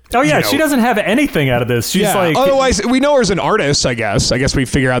 She doesn't have anything out of this. She's like... Otherwise, we know her as an artist, I guess. I guess we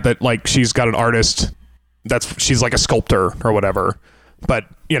figure out that, like, she's got an artist. She's like a sculptor or whatever. But,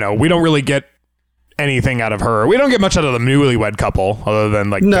 you know, we don't really get anything out of her. We don't get much out of the newlywed couple, other than,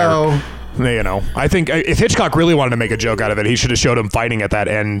 like, no. You know, I think if Hitchcock really wanted to make a joke out of it, he should have showed him fighting at that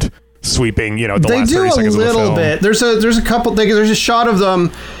end, sweeping, you know, the last 30 seconds of the film. They do a little bit. There's a couple, there's a shot of them,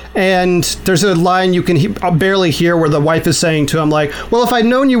 and there's a line you can barely hear where the wife is saying to him, like, well, if I'd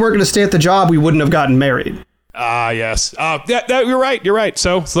known you weren't going to stay at the job, we wouldn't have gotten married. Yes. You're right.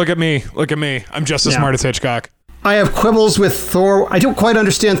 So look at me. I'm just as smart as Hitchcock. I have quibbles with Thor. I don't quite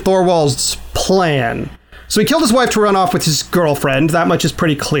understand Thorwald's plan. So he killed his wife to run off with his girlfriend. That much is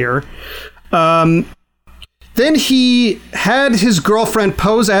pretty clear. Then he had his girlfriend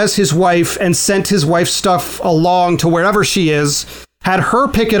pose as his wife and sent his wife's stuff along to wherever she is, had her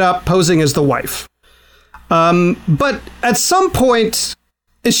pick it up posing as the wife. But at some point,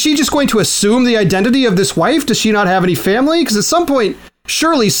 is she just going to assume the identity of this wife? Does she not have any family? Because at some point,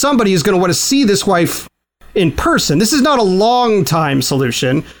 surely somebody is going to want to see this wife in person. This is not a long time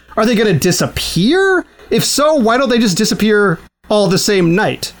solution. Are they going to disappear? If so, why don't they just disappear all the same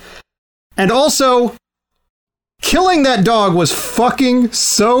night? And also, killing that dog was fucking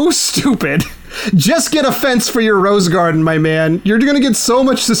so stupid. Just get a fence for your rose garden, my man. You're going to get so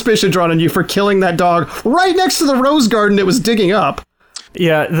much suspicion drawn on you for killing that dog right next to the rose garden it was digging up.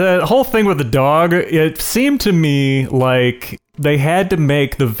 Yeah, the whole thing with the dog, it seemed to me like they had to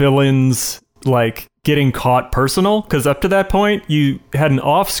make the villains, like, getting caught personal, because up to that point, you had an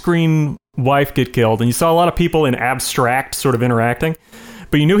off-screen wife get killed, and you saw a lot of people in abstract sort of interacting,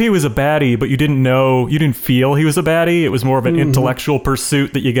 but you knew he was a baddie, but you didn't feel he was a baddie. It was more of an intellectual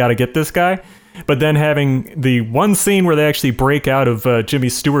pursuit that you got to get this guy. But then having the one scene where they actually break out of Jimmy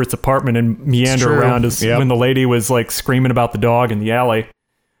Stewart's apartment and meander around when the lady was, like, screaming about the dog in the alley.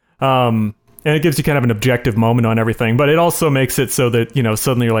 And it gives you kind of an objective moment on everything, but it also makes it so that, you know,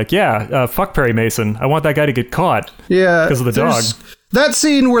 suddenly you're like, fuck Perry Mason. I want that guy to get caught. Yeah. Because of the dog. That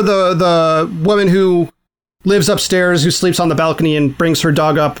scene where the woman who lives upstairs, who sleeps on the balcony and brings her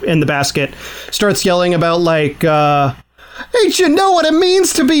dog up in the basket, starts yelling about, like, ain't you know what it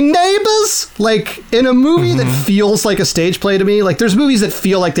means to be neighbors? Like, in a movie that feels like a stage play to me, like, there's movies that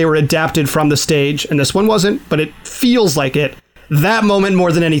feel like they were adapted from the stage, and this one wasn't, but it feels like it. That moment,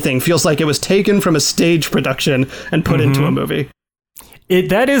 more than anything, feels like it was taken from a stage production and put into a movie.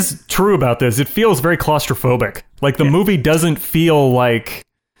 That is true about this. It feels very claustrophobic. Like, the movie doesn't feel, like,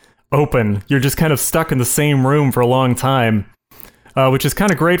 open. You're just kind of stuck in the same room for a long time, which is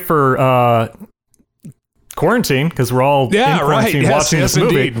kind of great for quarantine, because we're all in quarantine watching this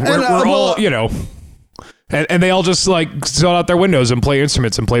movie. Indeed. We're all, you know... And they all just, like, sit out their windows and play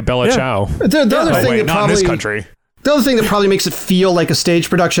instruments and play Bella Ciao. The other thing not in this country. The other thing that probably makes it feel like a stage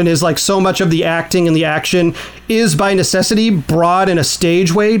production is, like, so much of the acting and the action is by necessity brought in a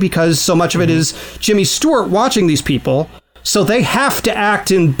stage way, because so much of it is Jimmy Stewart watching these people. So they have to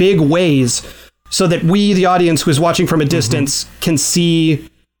act in big ways so that we, the audience who is watching from a distance, can see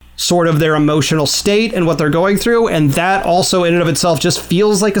sort of their emotional state and what they're going through. And that also in and of itself just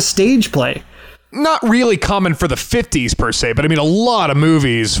feels like a stage play. Not really common for the 50s per se, but I mean, a lot of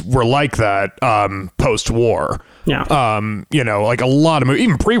movies were like that post-war. Yeah. You know, like a lot of movies,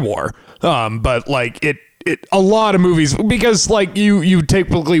 even pre-war. But like a lot of movies, because like you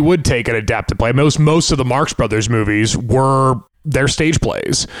typically would take an adapted play. Most of the Marx Brothers movies were their stage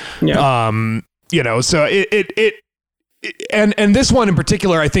plays. Yeah. You know, so and this one in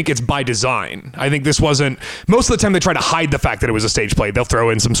particular, I think it's by design. I think this wasn't, most of the time they try to hide the fact that it was a stage play. They'll throw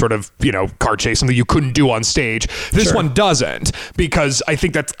in some sort of, car chase, something you couldn't do on stage. This one doesn't, because I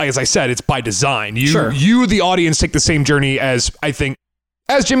think that's, as I said, it's by design. You, the audience, take the same journey as, I think,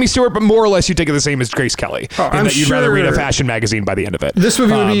 as Jimmy Stewart, but more or less you take it the same as Grace Kelly. I'm that you'd rather read a fashion magazine by the end of it. This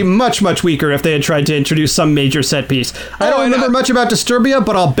movie would be much, much weaker if they had tried to introduce some major set piece. I don't remember much about Disturbia,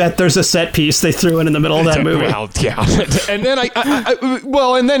 but I'll bet there's a set piece they threw in the middle of that movie. Well, yeah. And then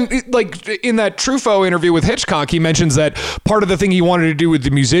like in that Truffaut interview with Hitchcock, he mentions that part of the thing he wanted to do with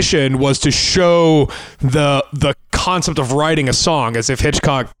the musician was to show the concept of writing a song, as if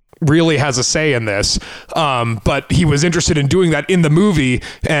Hitchcock really has a say in this, but he was interested in doing that in the movie,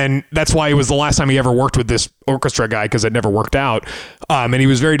 and that's why it was the last time he ever worked with this orchestra guy, because it never worked out, and he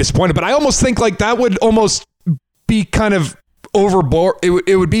was very disappointed. But I almost think like that would almost be kind of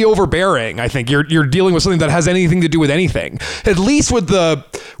it would be overbearing. I think you're dealing with something that has anything to do with anything. At least with the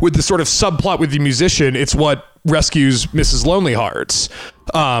sort of subplot with the musician, it's what rescues Mrs. Lonely Hearts.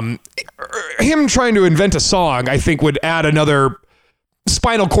 Him trying to invent a song, I think, would add another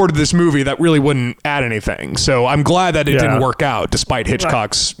spinal cord to this movie that really wouldn't add anything. So I'm glad that it didn't work out, despite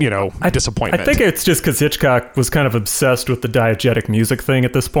Hitchcock's, disappointment. I think it's just because Hitchcock was kind of obsessed with the diegetic music thing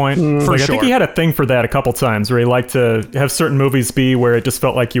at this point. I think he had a thing for that a couple times, where he liked to have certain movies be where it just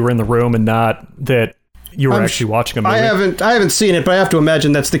felt like you were in the room and not that you were actually watching a movie. I haven't seen it, but I have to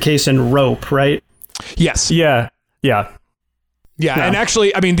imagine that's the case in Rope, right? Yes. Yeah. Yeah, no. And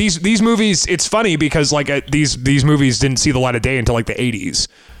actually, I mean, these movies, it's funny because like these movies didn't see the light of day until like the 80s.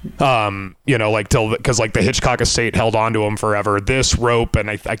 Because the Hitchcock estate held on to them forever. This, Rope,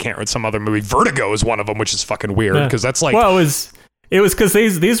 and I can't read some other movie. Vertigo is one of them, which is fucking weird because that's like... Well, it was because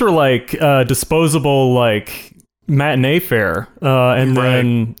these were like disposable like matinee fare, and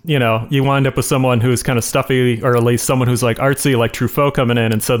then you wind up with someone who's kind of stuffy, or at least someone who's like artsy, like Truffaut coming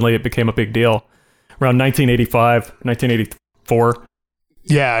in, and suddenly it became a big deal around 1985, 1984.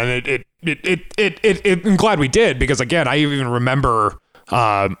 Yeah, and I'm glad we did, because again, I even remember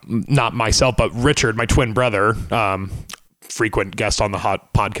not myself, but Richard, my twin brother, frequent guest on the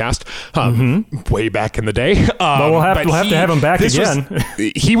Hot podcast, way back in the day. We'll have to have him back again.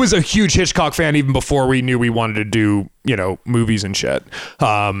 He was a huge Hitchcock fan even before we knew we wanted to do movies and shit.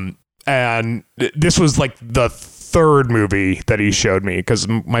 And this was like the third movie that he showed me, because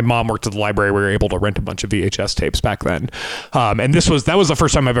my mom worked at the library. We were able to rent a bunch of VHS tapes back then, and that was the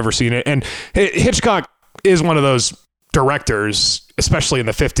first time I've ever seen it. And Hitchcock is one of those directors, especially in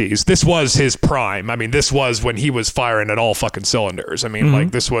the 50s. This was his prime. I mean, this was when he was firing at all fucking cylinders. I mean,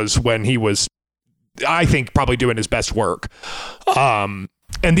 like this was when he was, I think, probably doing his best work.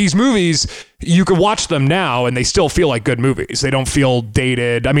 And these movies, you can watch them now and they still feel like good movies. They don't feel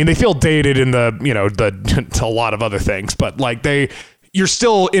dated. I mean, they feel dated in the a lot of other things, but like you're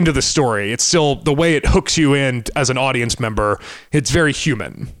still into the story. It's still the way it hooks you in as an audience member. It's very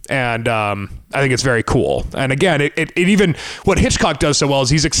human. And I think it's very cool. And again, it even, what Hitchcock does so well is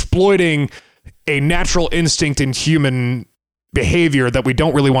he's exploiting a natural instinct in human behavior that we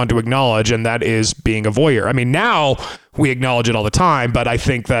don't really want to acknowledge, and that is being a voyeur. I mean, now we acknowledge it all the time, but I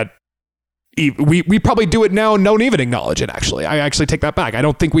think that we probably do it now and don't even acknowledge it, actually. I actually take that back. I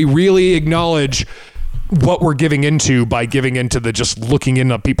don't think we really acknowledge what we're giving into by giving into the just looking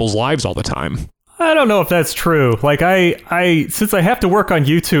into people's lives all the time. I don't know if that's true. Like I since I have to work on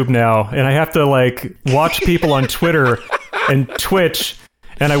YouTube now and I have to like watch people on Twitter and Twitch,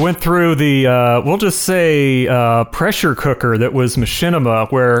 and I went through the, we'll just say, pressure cooker that was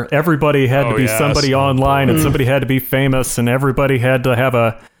machinima, where everybody had to be somebody online and somebody had to be famous and everybody had to have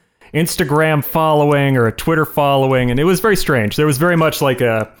a Instagram following or a Twitter following. And it was very strange. There was very much like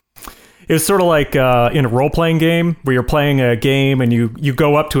it was sort of like in a role-playing game where you're playing a game and you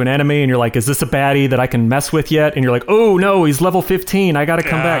go up to an enemy and you're like, is this a baddie that I can mess with yet? And you're like, oh no, he's level 15. I got to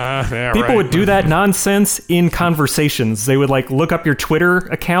come back. Yeah, people would do that nonsense in conversations. They would like look up your Twitter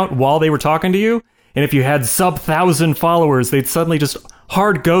account while they were talking to you. And if you had sub 1,000 followers, they'd suddenly just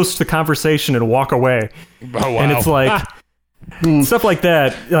hard ghost the conversation and walk away. Oh, wow. And it's like stuff like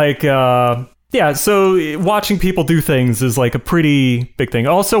that. Like, yeah, so watching people do things is like a pretty big thing.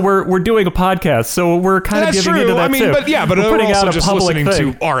 Also, we're doing a podcast, so we're kind of giving into that too. But we're putting out just listening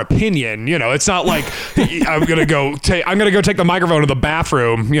to our opinion. It's not like I'm gonna go take the microphone to the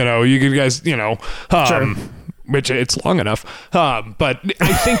bathroom. You guys, sure. Which it's long enough. But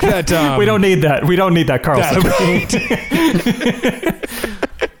I think that we don't need that. We don't need that, Carl.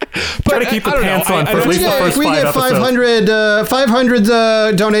 Try to keep the pants on for at least the first if we 5 get episodes.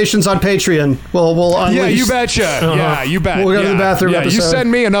 500 donations on Patreon, we'll unleash. Yeah, you betcha. Yeah, you bet. We'll go to the bathroom Yeah, you episode.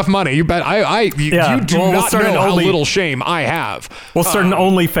 send me enough money. You bet. You do not know how little shame I have. We'll start an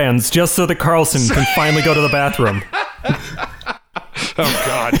OnlyFans just so that Carlson can finally go to the bathroom. Oh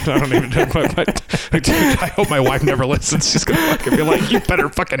God, I don't even know. I hope my wife never listens. She's gonna fucking be like, "You better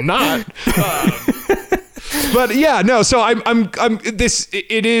fucking not." But yeah, no. So I'm this.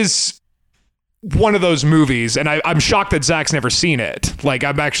 It is one of those movies, and I'm shocked that Zach's never seen it. Like,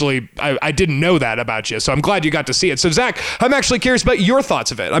 I didn't know that about you, so I'm glad you got to see it. So Zach, I'm actually curious about your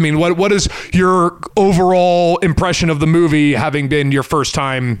thoughts of it. I mean, what is your overall impression of the movie, having been your first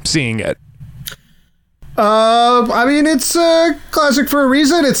time seeing it? I mean, it's a classic for a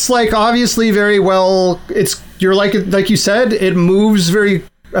reason. It's like obviously very well. You're like you said, it moves very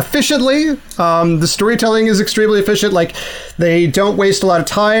efficiently. The storytelling is extremely efficient. Like, they don't waste a lot of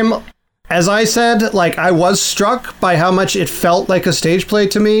time. As I said, like, I was struck by how much it felt like a stage play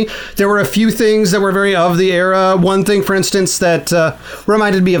to me. There were a few things that were very of the era. One thing, for instance, that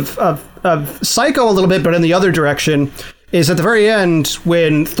reminded me of Psycho a little bit, but in the other direction, is at the very end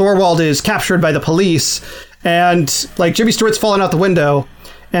when Thorwald is captured by the police and like Jimmy Stewart's fallen out the window,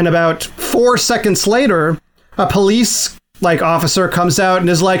 and about 4 seconds later, a police officer comes out and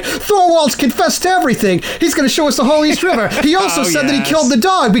is like, Thorwald's confessed to everything. He's going to show us the whole East River. He also said that he killed the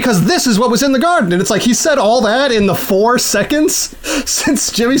dog because this is what was in the garden. And it's like, he said all that in the 4 seconds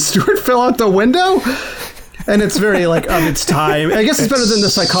since Jimmy Stewart fell out the window. And it's very of its time. I guess it's better than the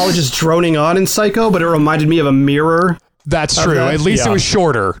psychologist droning on in Psycho, but it reminded me of a mirror. That's true. At least it was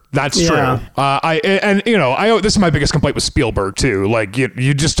shorter. That's true. This is my biggest complaint with Spielberg too. Like,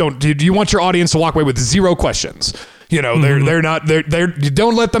 you just don't. You want your audience to walk away with zero questions. You know, they're not. You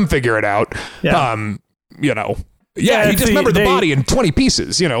don't let them figure it out. Yeah. He dismembered the body in 20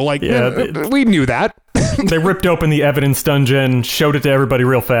 pieces. We knew that. They ripped open the evidence dungeon, showed it to everybody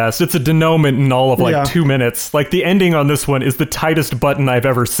real fast. It's a denouement in all of 2 minutes. Like, the ending on this one is the tightest button I've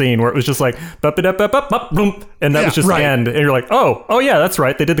ever seen, where it was just like, boom, and that was just the end. And you're like, oh yeah, that's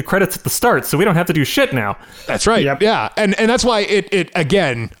right. They did the credits at the start, so we don't have to do shit now. That's right. Yep. Yeah. And that's why it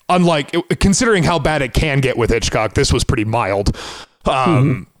again, considering how bad it can get with Hitchcock, this was pretty mild.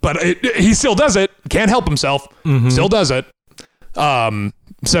 But he still does it. Can't help himself. Still does it.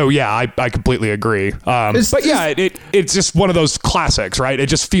 So yeah, I completely agree. It's just one of those classics, right? It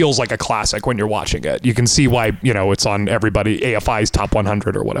just feels like a classic when you're watching it. You can see why, it's on AFI's top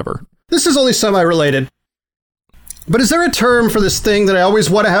 100 or whatever. This is only semi-related. But is there a term for this thing that I always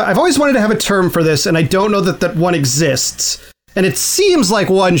want to have? I've always wanted to have a term for this, and I don't know that one exists. And it seems like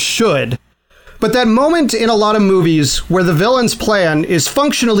one should. But that moment in a lot of movies where the villain's plan is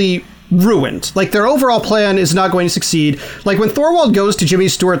functionally ruined. Like, their overall plan is not going to succeed. Like, when Thorwald goes to Jimmy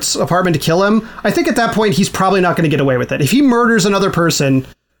Stewart's apartment to kill him, I think at that point he's probably not going to get away with it. If he murders another person,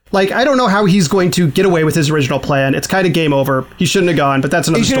 I don't know how he's going to get away with his original plan. It's kind of game over. He shouldn't have gone, but that's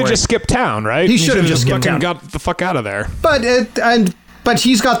another story. He should have just skipped town, right? He should have just skipped town. Got the fuck out of there. But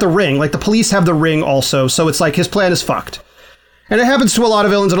he's got the ring. Like, the police have the ring also, so it's like his plan is fucked. And it happens to a lot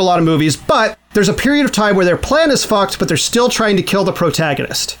of villains in a lot of movies, but there's a period of time where their plan is fucked, but they're still trying to kill the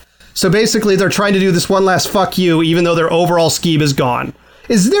protagonist. So basically, they're trying to do this one last fuck you, even though their overall scheme is gone.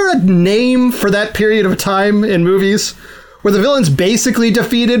 Is there a name for that period of time in movies where the villain's basically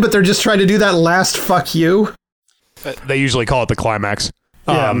defeated, but they're just trying to do that last fuck you? They usually call it the climax.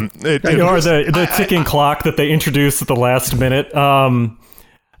 Yeah. Or the ticking clock that they introduce at the last minute.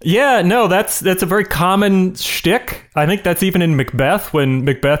 That's a very common shtick. I think that's even in Macbeth, when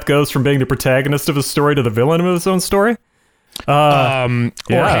Macbeth goes from being the protagonist of his story to the villain of his own story. Or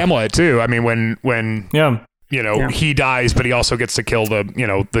Hamlet too. I mean, when he dies, but he also gets to kill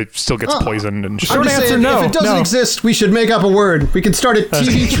still gets poisoned and shit. Short answer, no. If it doesn't exist, we should make up a word. We can start a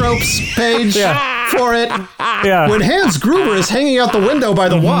TV tropes page for it. Yeah. When Hans Gruber is hanging out the window by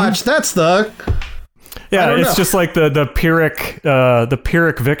the watch, that's the... Yeah, it's just like the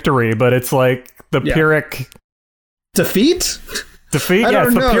Pyrrhic victory, but it's like the Pyrrhic... Defeat? Defeat? I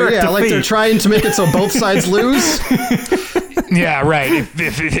don't know. Pyrrhic defeat. Like they're trying to make it so both sides lose. Yeah, right.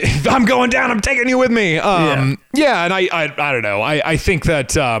 If I'm going down, I'm taking you with me. And I don't know. I think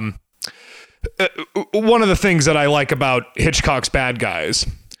that one of the things that I like about Hitchcock's bad guys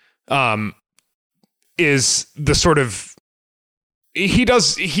is the sort of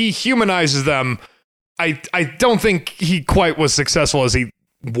he humanizes them. I don't think he quite was successful as he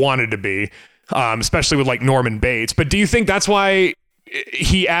wanted to be, especially with Norman Bates. But do you think that's why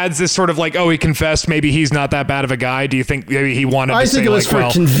he adds this sort of like, oh, he confessed, maybe he's not that bad of a guy? Do you think maybe he wanted to say, I think it was for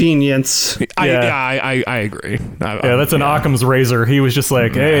convenience. I agree. That's an Occam's razor. He was just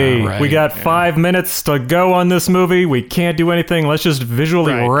like, hey, we got 5 minutes to go on this movie. We can't do anything. Let's just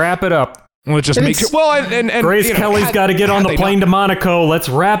visually wrap it up. Let's just make sure. Well, and Grace Kelly's got to get on the plane to Monaco. Let's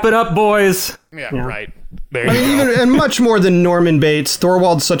wrap it up, boys. Yeah, right. There I mean, even, and much more than Norman Bates,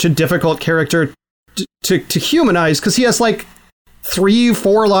 Thorwald's such a difficult character to humanize because he has like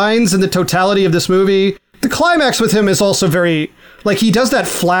 3-4 lines in the totality of this movie. The climax with him is also very, like, he does that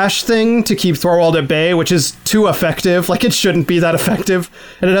flash thing to keep Thorwald at bay, which is too effective. Like, it shouldn't be that effective.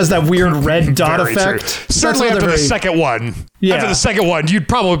 And it has that weird red dot effect. Certainly after the second one. Yeah. After the second one, you'd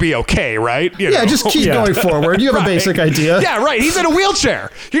probably be okay, right? Just keep going forward. You have a basic idea. Yeah, right. He's in a wheelchair.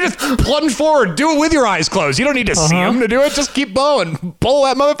 You just plunge forward. Do it with your eyes closed. You don't need to see him to do it. Just keep blowing. Pull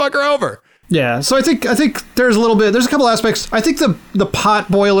that motherfucker over. Yeah, so I think there's a couple aspects. I think the pot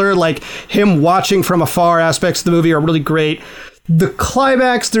boiler, like him watching from afar aspects of the movie are really great. The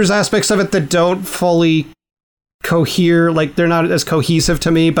climax, there's aspects of it that don't fully cohere, like they're not as cohesive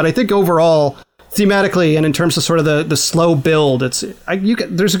to me, but I think overall, thematically and in terms of sort of the slow build, there's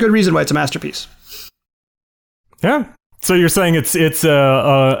a good reason why it's a masterpiece. Yeah. So you're saying it's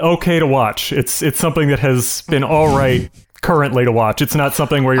okay to watch. It's something that has been all right currently to watch. It's not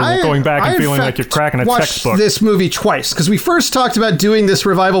something where you're going back and feeling like you're cracking a textbook. This movie twice because we first talked about doing this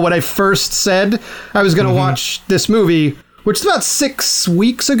revival when I first said I was going to watch this movie, which is about 6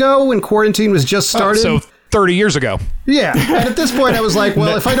 weeks ago when quarantine was just started. So 30 years ago. Yeah. And at this point I was like,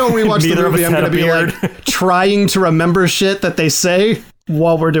 well, if I don't rewatch the movie, I'm going to be like trying to remember shit that they say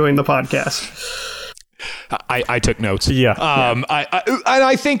while we're doing the podcast. I took notes. Yeah.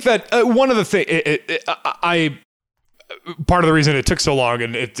 I think that one of the things part of the reason it took so long,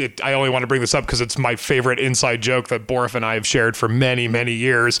 and I only want to bring this up because it's my favorite inside joke that Borif and I have shared for many, many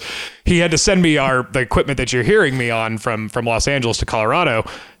years. He had to send me the equipment that you're hearing me on from Los Angeles to Colorado.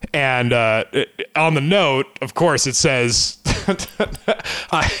 And on the note, of course, it says,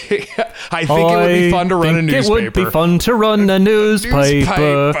 I think it would be fun to run a newspaper. It would be fun to run a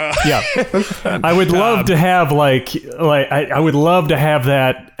newspaper. Yeah. I would love to have I would love to have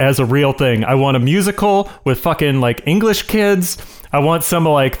that as a real thing. I want a musical with fucking like English kids. I want some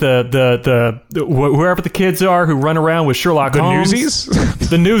of like the whoever the kids are who run around with Sherlock Holmes. Newsies?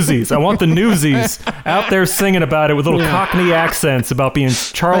 The Newsies. I want the Newsies out there singing about it with little Cockney accents about being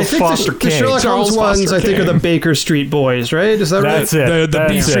Charles Foster Kane. The Sherlock Holmes ones, I think, are the Baker Street Boys, right? Is that right? That's it. The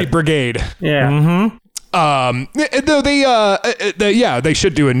B Street Brigade. Yeah. Mm-hmm. They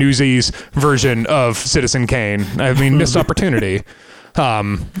should do a Newsies version of Citizen Kane. I mean, missed opportunity.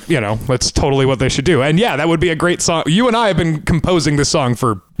 That's totally what they should do. And yeah, that would be a great song. You and I have been composing this song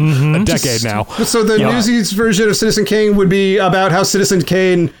for a decade now. So the Newsies version of Citizen Kane would be about how Citizen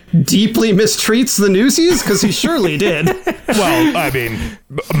Kane deeply mistreats the Newsies, because he surely did. Well, I mean,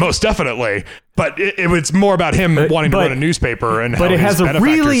 most definitely. But it was more about him wanting to run a newspaper and how his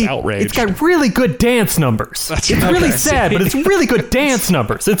benefactors outraged. It's got really good dance numbers. It's really sad, but it's really good dance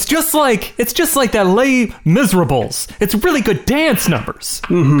numbers. It's just like that Les Miserables. It's really good dance numbers.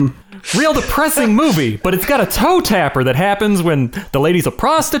 Mm-hmm. Real depressing movie, but it's got a toe tapper that happens when the lady's a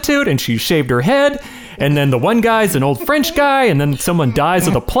prostitute and she shaved her head, and then the one guy's an old French guy, and then someone dies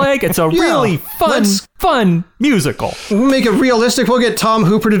of the plague. It's a really fun musical. We'll make it realistic. We'll get Tom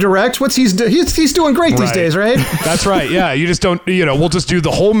Hooper to direct. He's doing great these days, right? That's right. Yeah, you just don't. We'll just do the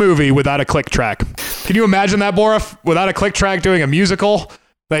whole movie without a click track. Can you imagine that, Borif? Without a click track, doing a musical.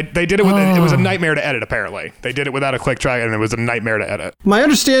 They did it with it was a nightmare to edit, apparently. They did it without a click track, and it was a nightmare to edit. My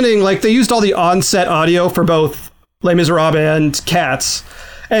understanding, they used all the on-set audio for both Les Miserables and Cats.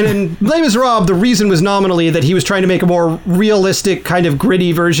 And in Les Miserables, the reason was nominally that he was trying to make a more realistic, kind of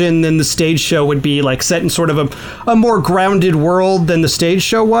gritty version than the stage show would be, set in sort of a more grounded world than the stage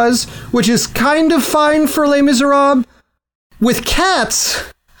show was, which is kind of fine for Les Miserables. With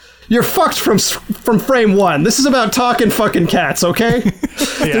Cats, you're fucked from frame one. This is about talking fucking cats, okay?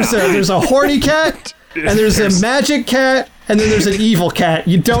 Yeah. There's a horny cat, and there's a magic cat, and then there's an evil cat.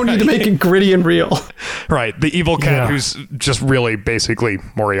 You don't need to make it gritty and real. Right. The evil cat who's just really basically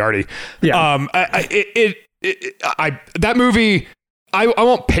Moriarty. Yeah. That movie, I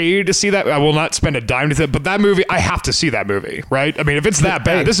won't pay to see that. I will not spend a dime to see it, but that movie, I have to see that movie, right? I mean, if it's that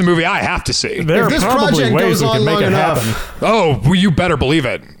bad, this is a movie I have to see. If this project goes on long enough. Oh, well, you better believe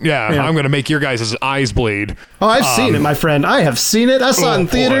it. Yeah. I'm going to make your guys' eyes bleed. Oh, I've seen it, my friend. I have seen it. I saw it in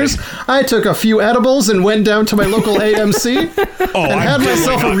theaters. I took a few edibles and went down to my local AMC and had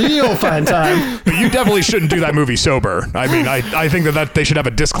myself a real fine time. You definitely shouldn't do that movie sober. I mean, I think that they should have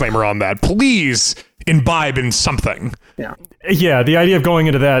a disclaimer on that. Please imbibe in something. Yeah, the idea of going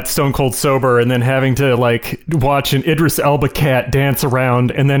into that stone cold sober and then having to like watch an Idris Elba cat dance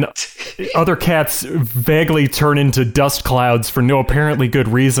around and then other cats vaguely turn into dust clouds for no apparently good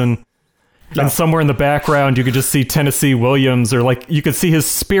reason. And somewhere in the background, you could just see Tennessee Williams, or like you could see his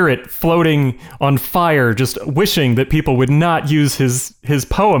spirit floating on fire, just wishing that people would not use his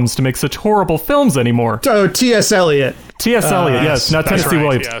poems to make such horrible films anymore. Oh, T.S. Eliot. T.S. Eliot, yes, not Tennessee right,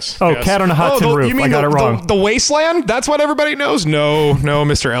 Williams. Yes, oh, yes. Cat on a Hot Tin Roof. I got it wrong. The Wasteland? That's what everybody knows? No,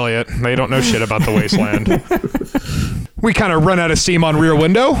 Mr. Eliot. They don't know shit about the Wasteland. We kind of run out of steam on Rear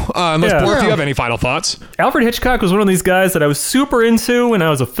Window. Unless, Bort, do you have any final thoughts? Alfred Hitchcock was one of these guys that I was super into when I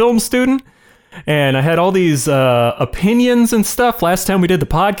was a film student. And I had all these opinions and stuff last time we did the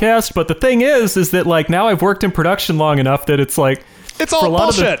podcast. But the thing is that like now I've worked in production long enough that it's like, it's all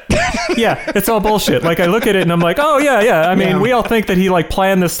bullshit. Yeah, it's all bullshit. Like I look at it and I'm like, oh yeah. I mean, we all think that he like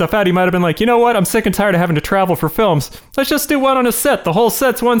planned this stuff out. He might have been like, you know what? I'm sick and tired of having to travel for films. Let's just do one on a set. The whole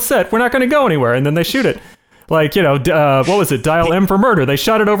set's one set. We're not going to go anywhere. And then they shoot it. Like, you know, what was it? Dial M for Murder. They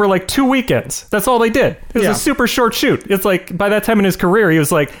shot it over like 2 weekends. That's all they did. It was a super short shoot. It's like by that time in his career, he was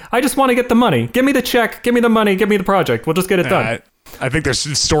like, I just want to get the money. Give me the check. Give me the money. Give me the project. We'll just get it done. I think there's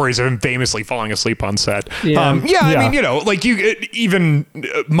stories of him famously falling asleep on set. I mean, you know, like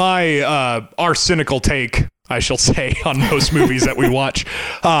our cynical take, I shall say, on most movies that we watch.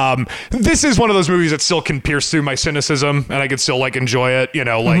 This is one of those movies that still can pierce through my cynicism and I can still like enjoy it. You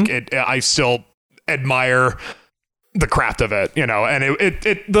know, like I still admire the craft of it, you know, and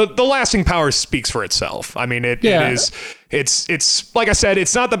the lasting power speaks for itself. I mean, it's like I said,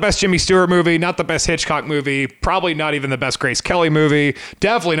 it's not the best Jimmy Stewart movie, not the best Hitchcock movie, probably not even the best Grace Kelly movie,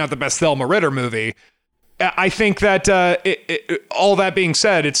 definitely not the best Thelma Ritter movie. I think that all that being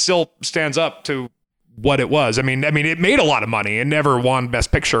said, it still stands up to what it was. I mean, it made a lot of money. It never won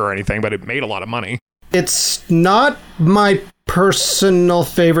Best Picture or anything, but it made a lot of money. It's not my personal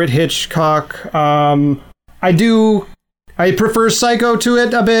favorite Hitchcock. I prefer Psycho to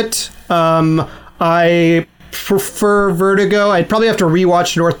it a bit. I prefer Vertigo. I'd probably have to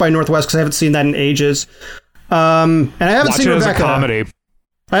rewatch North by Northwest because I haven't seen that in ages. And I haven't seen Rebecca. As a comedy.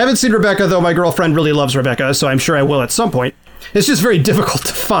 I haven't seen Rebecca, though my girlfriend really loves Rebecca, so I'm sure I will at some point. It's just very difficult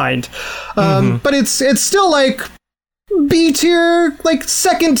to find. But it's still like B tier, like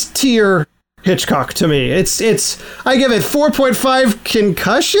second tier Hitchcock to me. It's I give it 4.5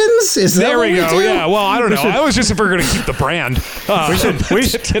 concussions. Is that there we go? Do? Yeah. Well, I don't know. I was just if we're going to keep the brand.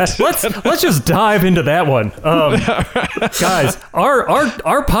 Let's just dive into that one, guys.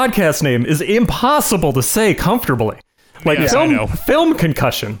 Our podcast name is impossible to say comfortably. Like film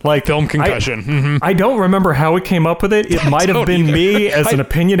concussion. Like Film Concussion. I don't remember how it came up with it. It might have been me as an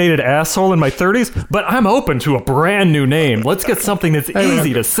opinionated asshole in my 30s, but I'm open to a brand new name. Let's get something that's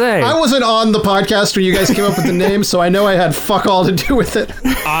easy to say. I wasn't on the podcast when you guys came up with the name, so I know I had fuck all to do with it.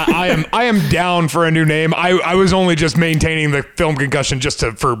 I am down for a new name. I was only just maintaining the Film Concussion just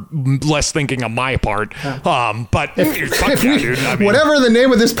for less thinking on my part. But dude. I mean, whatever the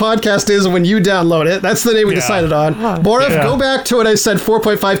name of this podcast is when you download it, that's the name we decided on. Borif, go back to what I said,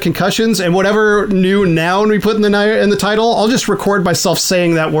 4.5 concussions, and whatever new noun we put in the title, I'll just record myself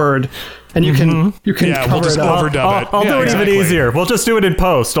saying that word, and you can cover we'll just it up. overdub it. I'll do it even easier. We'll just do it in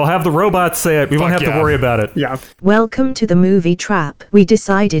post. I'll have the robots say it. We won't have to worry about it. Yeah. Welcome to the movie trap. We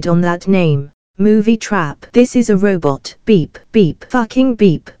decided on that name. Movie trap. This is a robot. Beep, beep, fucking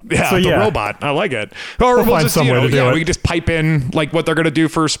beep. Yeah, so, the robot. I like it. Or we'll just, we can just pipe in like what they're going to do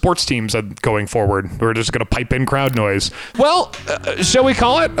for sports teams going forward. We're just going to pipe in crowd noise. Well, shall we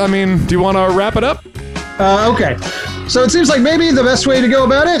call it? I mean, do you want to wrap it up? Okay. So it seems like maybe the best way to go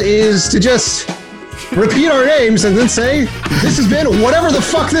about it is to just repeat our names and then say, this has been whatever the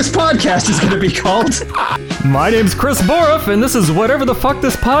fuck this podcast is going to be called. My name's Chris Boroff, and this is whatever the fuck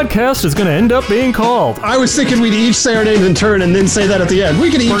this podcast is going to end up being called. I was thinking we'd each say our names in turn and then say that at the end.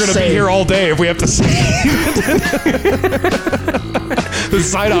 We're going to be here all day if we have to say the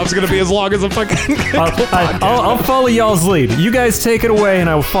sign-off's going to be as long as a fucking I'll follow y'all's lead. You guys take it away, and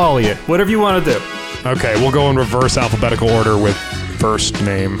I will follow you. Whatever you want to do. Okay, we'll go in reverse alphabetical order with first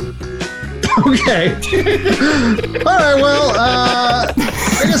name. Okay. All right, well,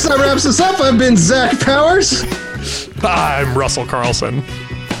 I guess that wraps us up. I've been Zach Powers. I'm Russell Carlson.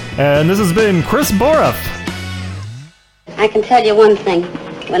 And this has been Chris Boroff. I can tell you one thing.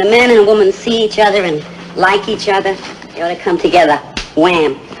 When a man and a woman see each other and like each other, they ought to come together.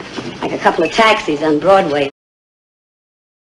 Wham. Like a couple of taxis on Broadway.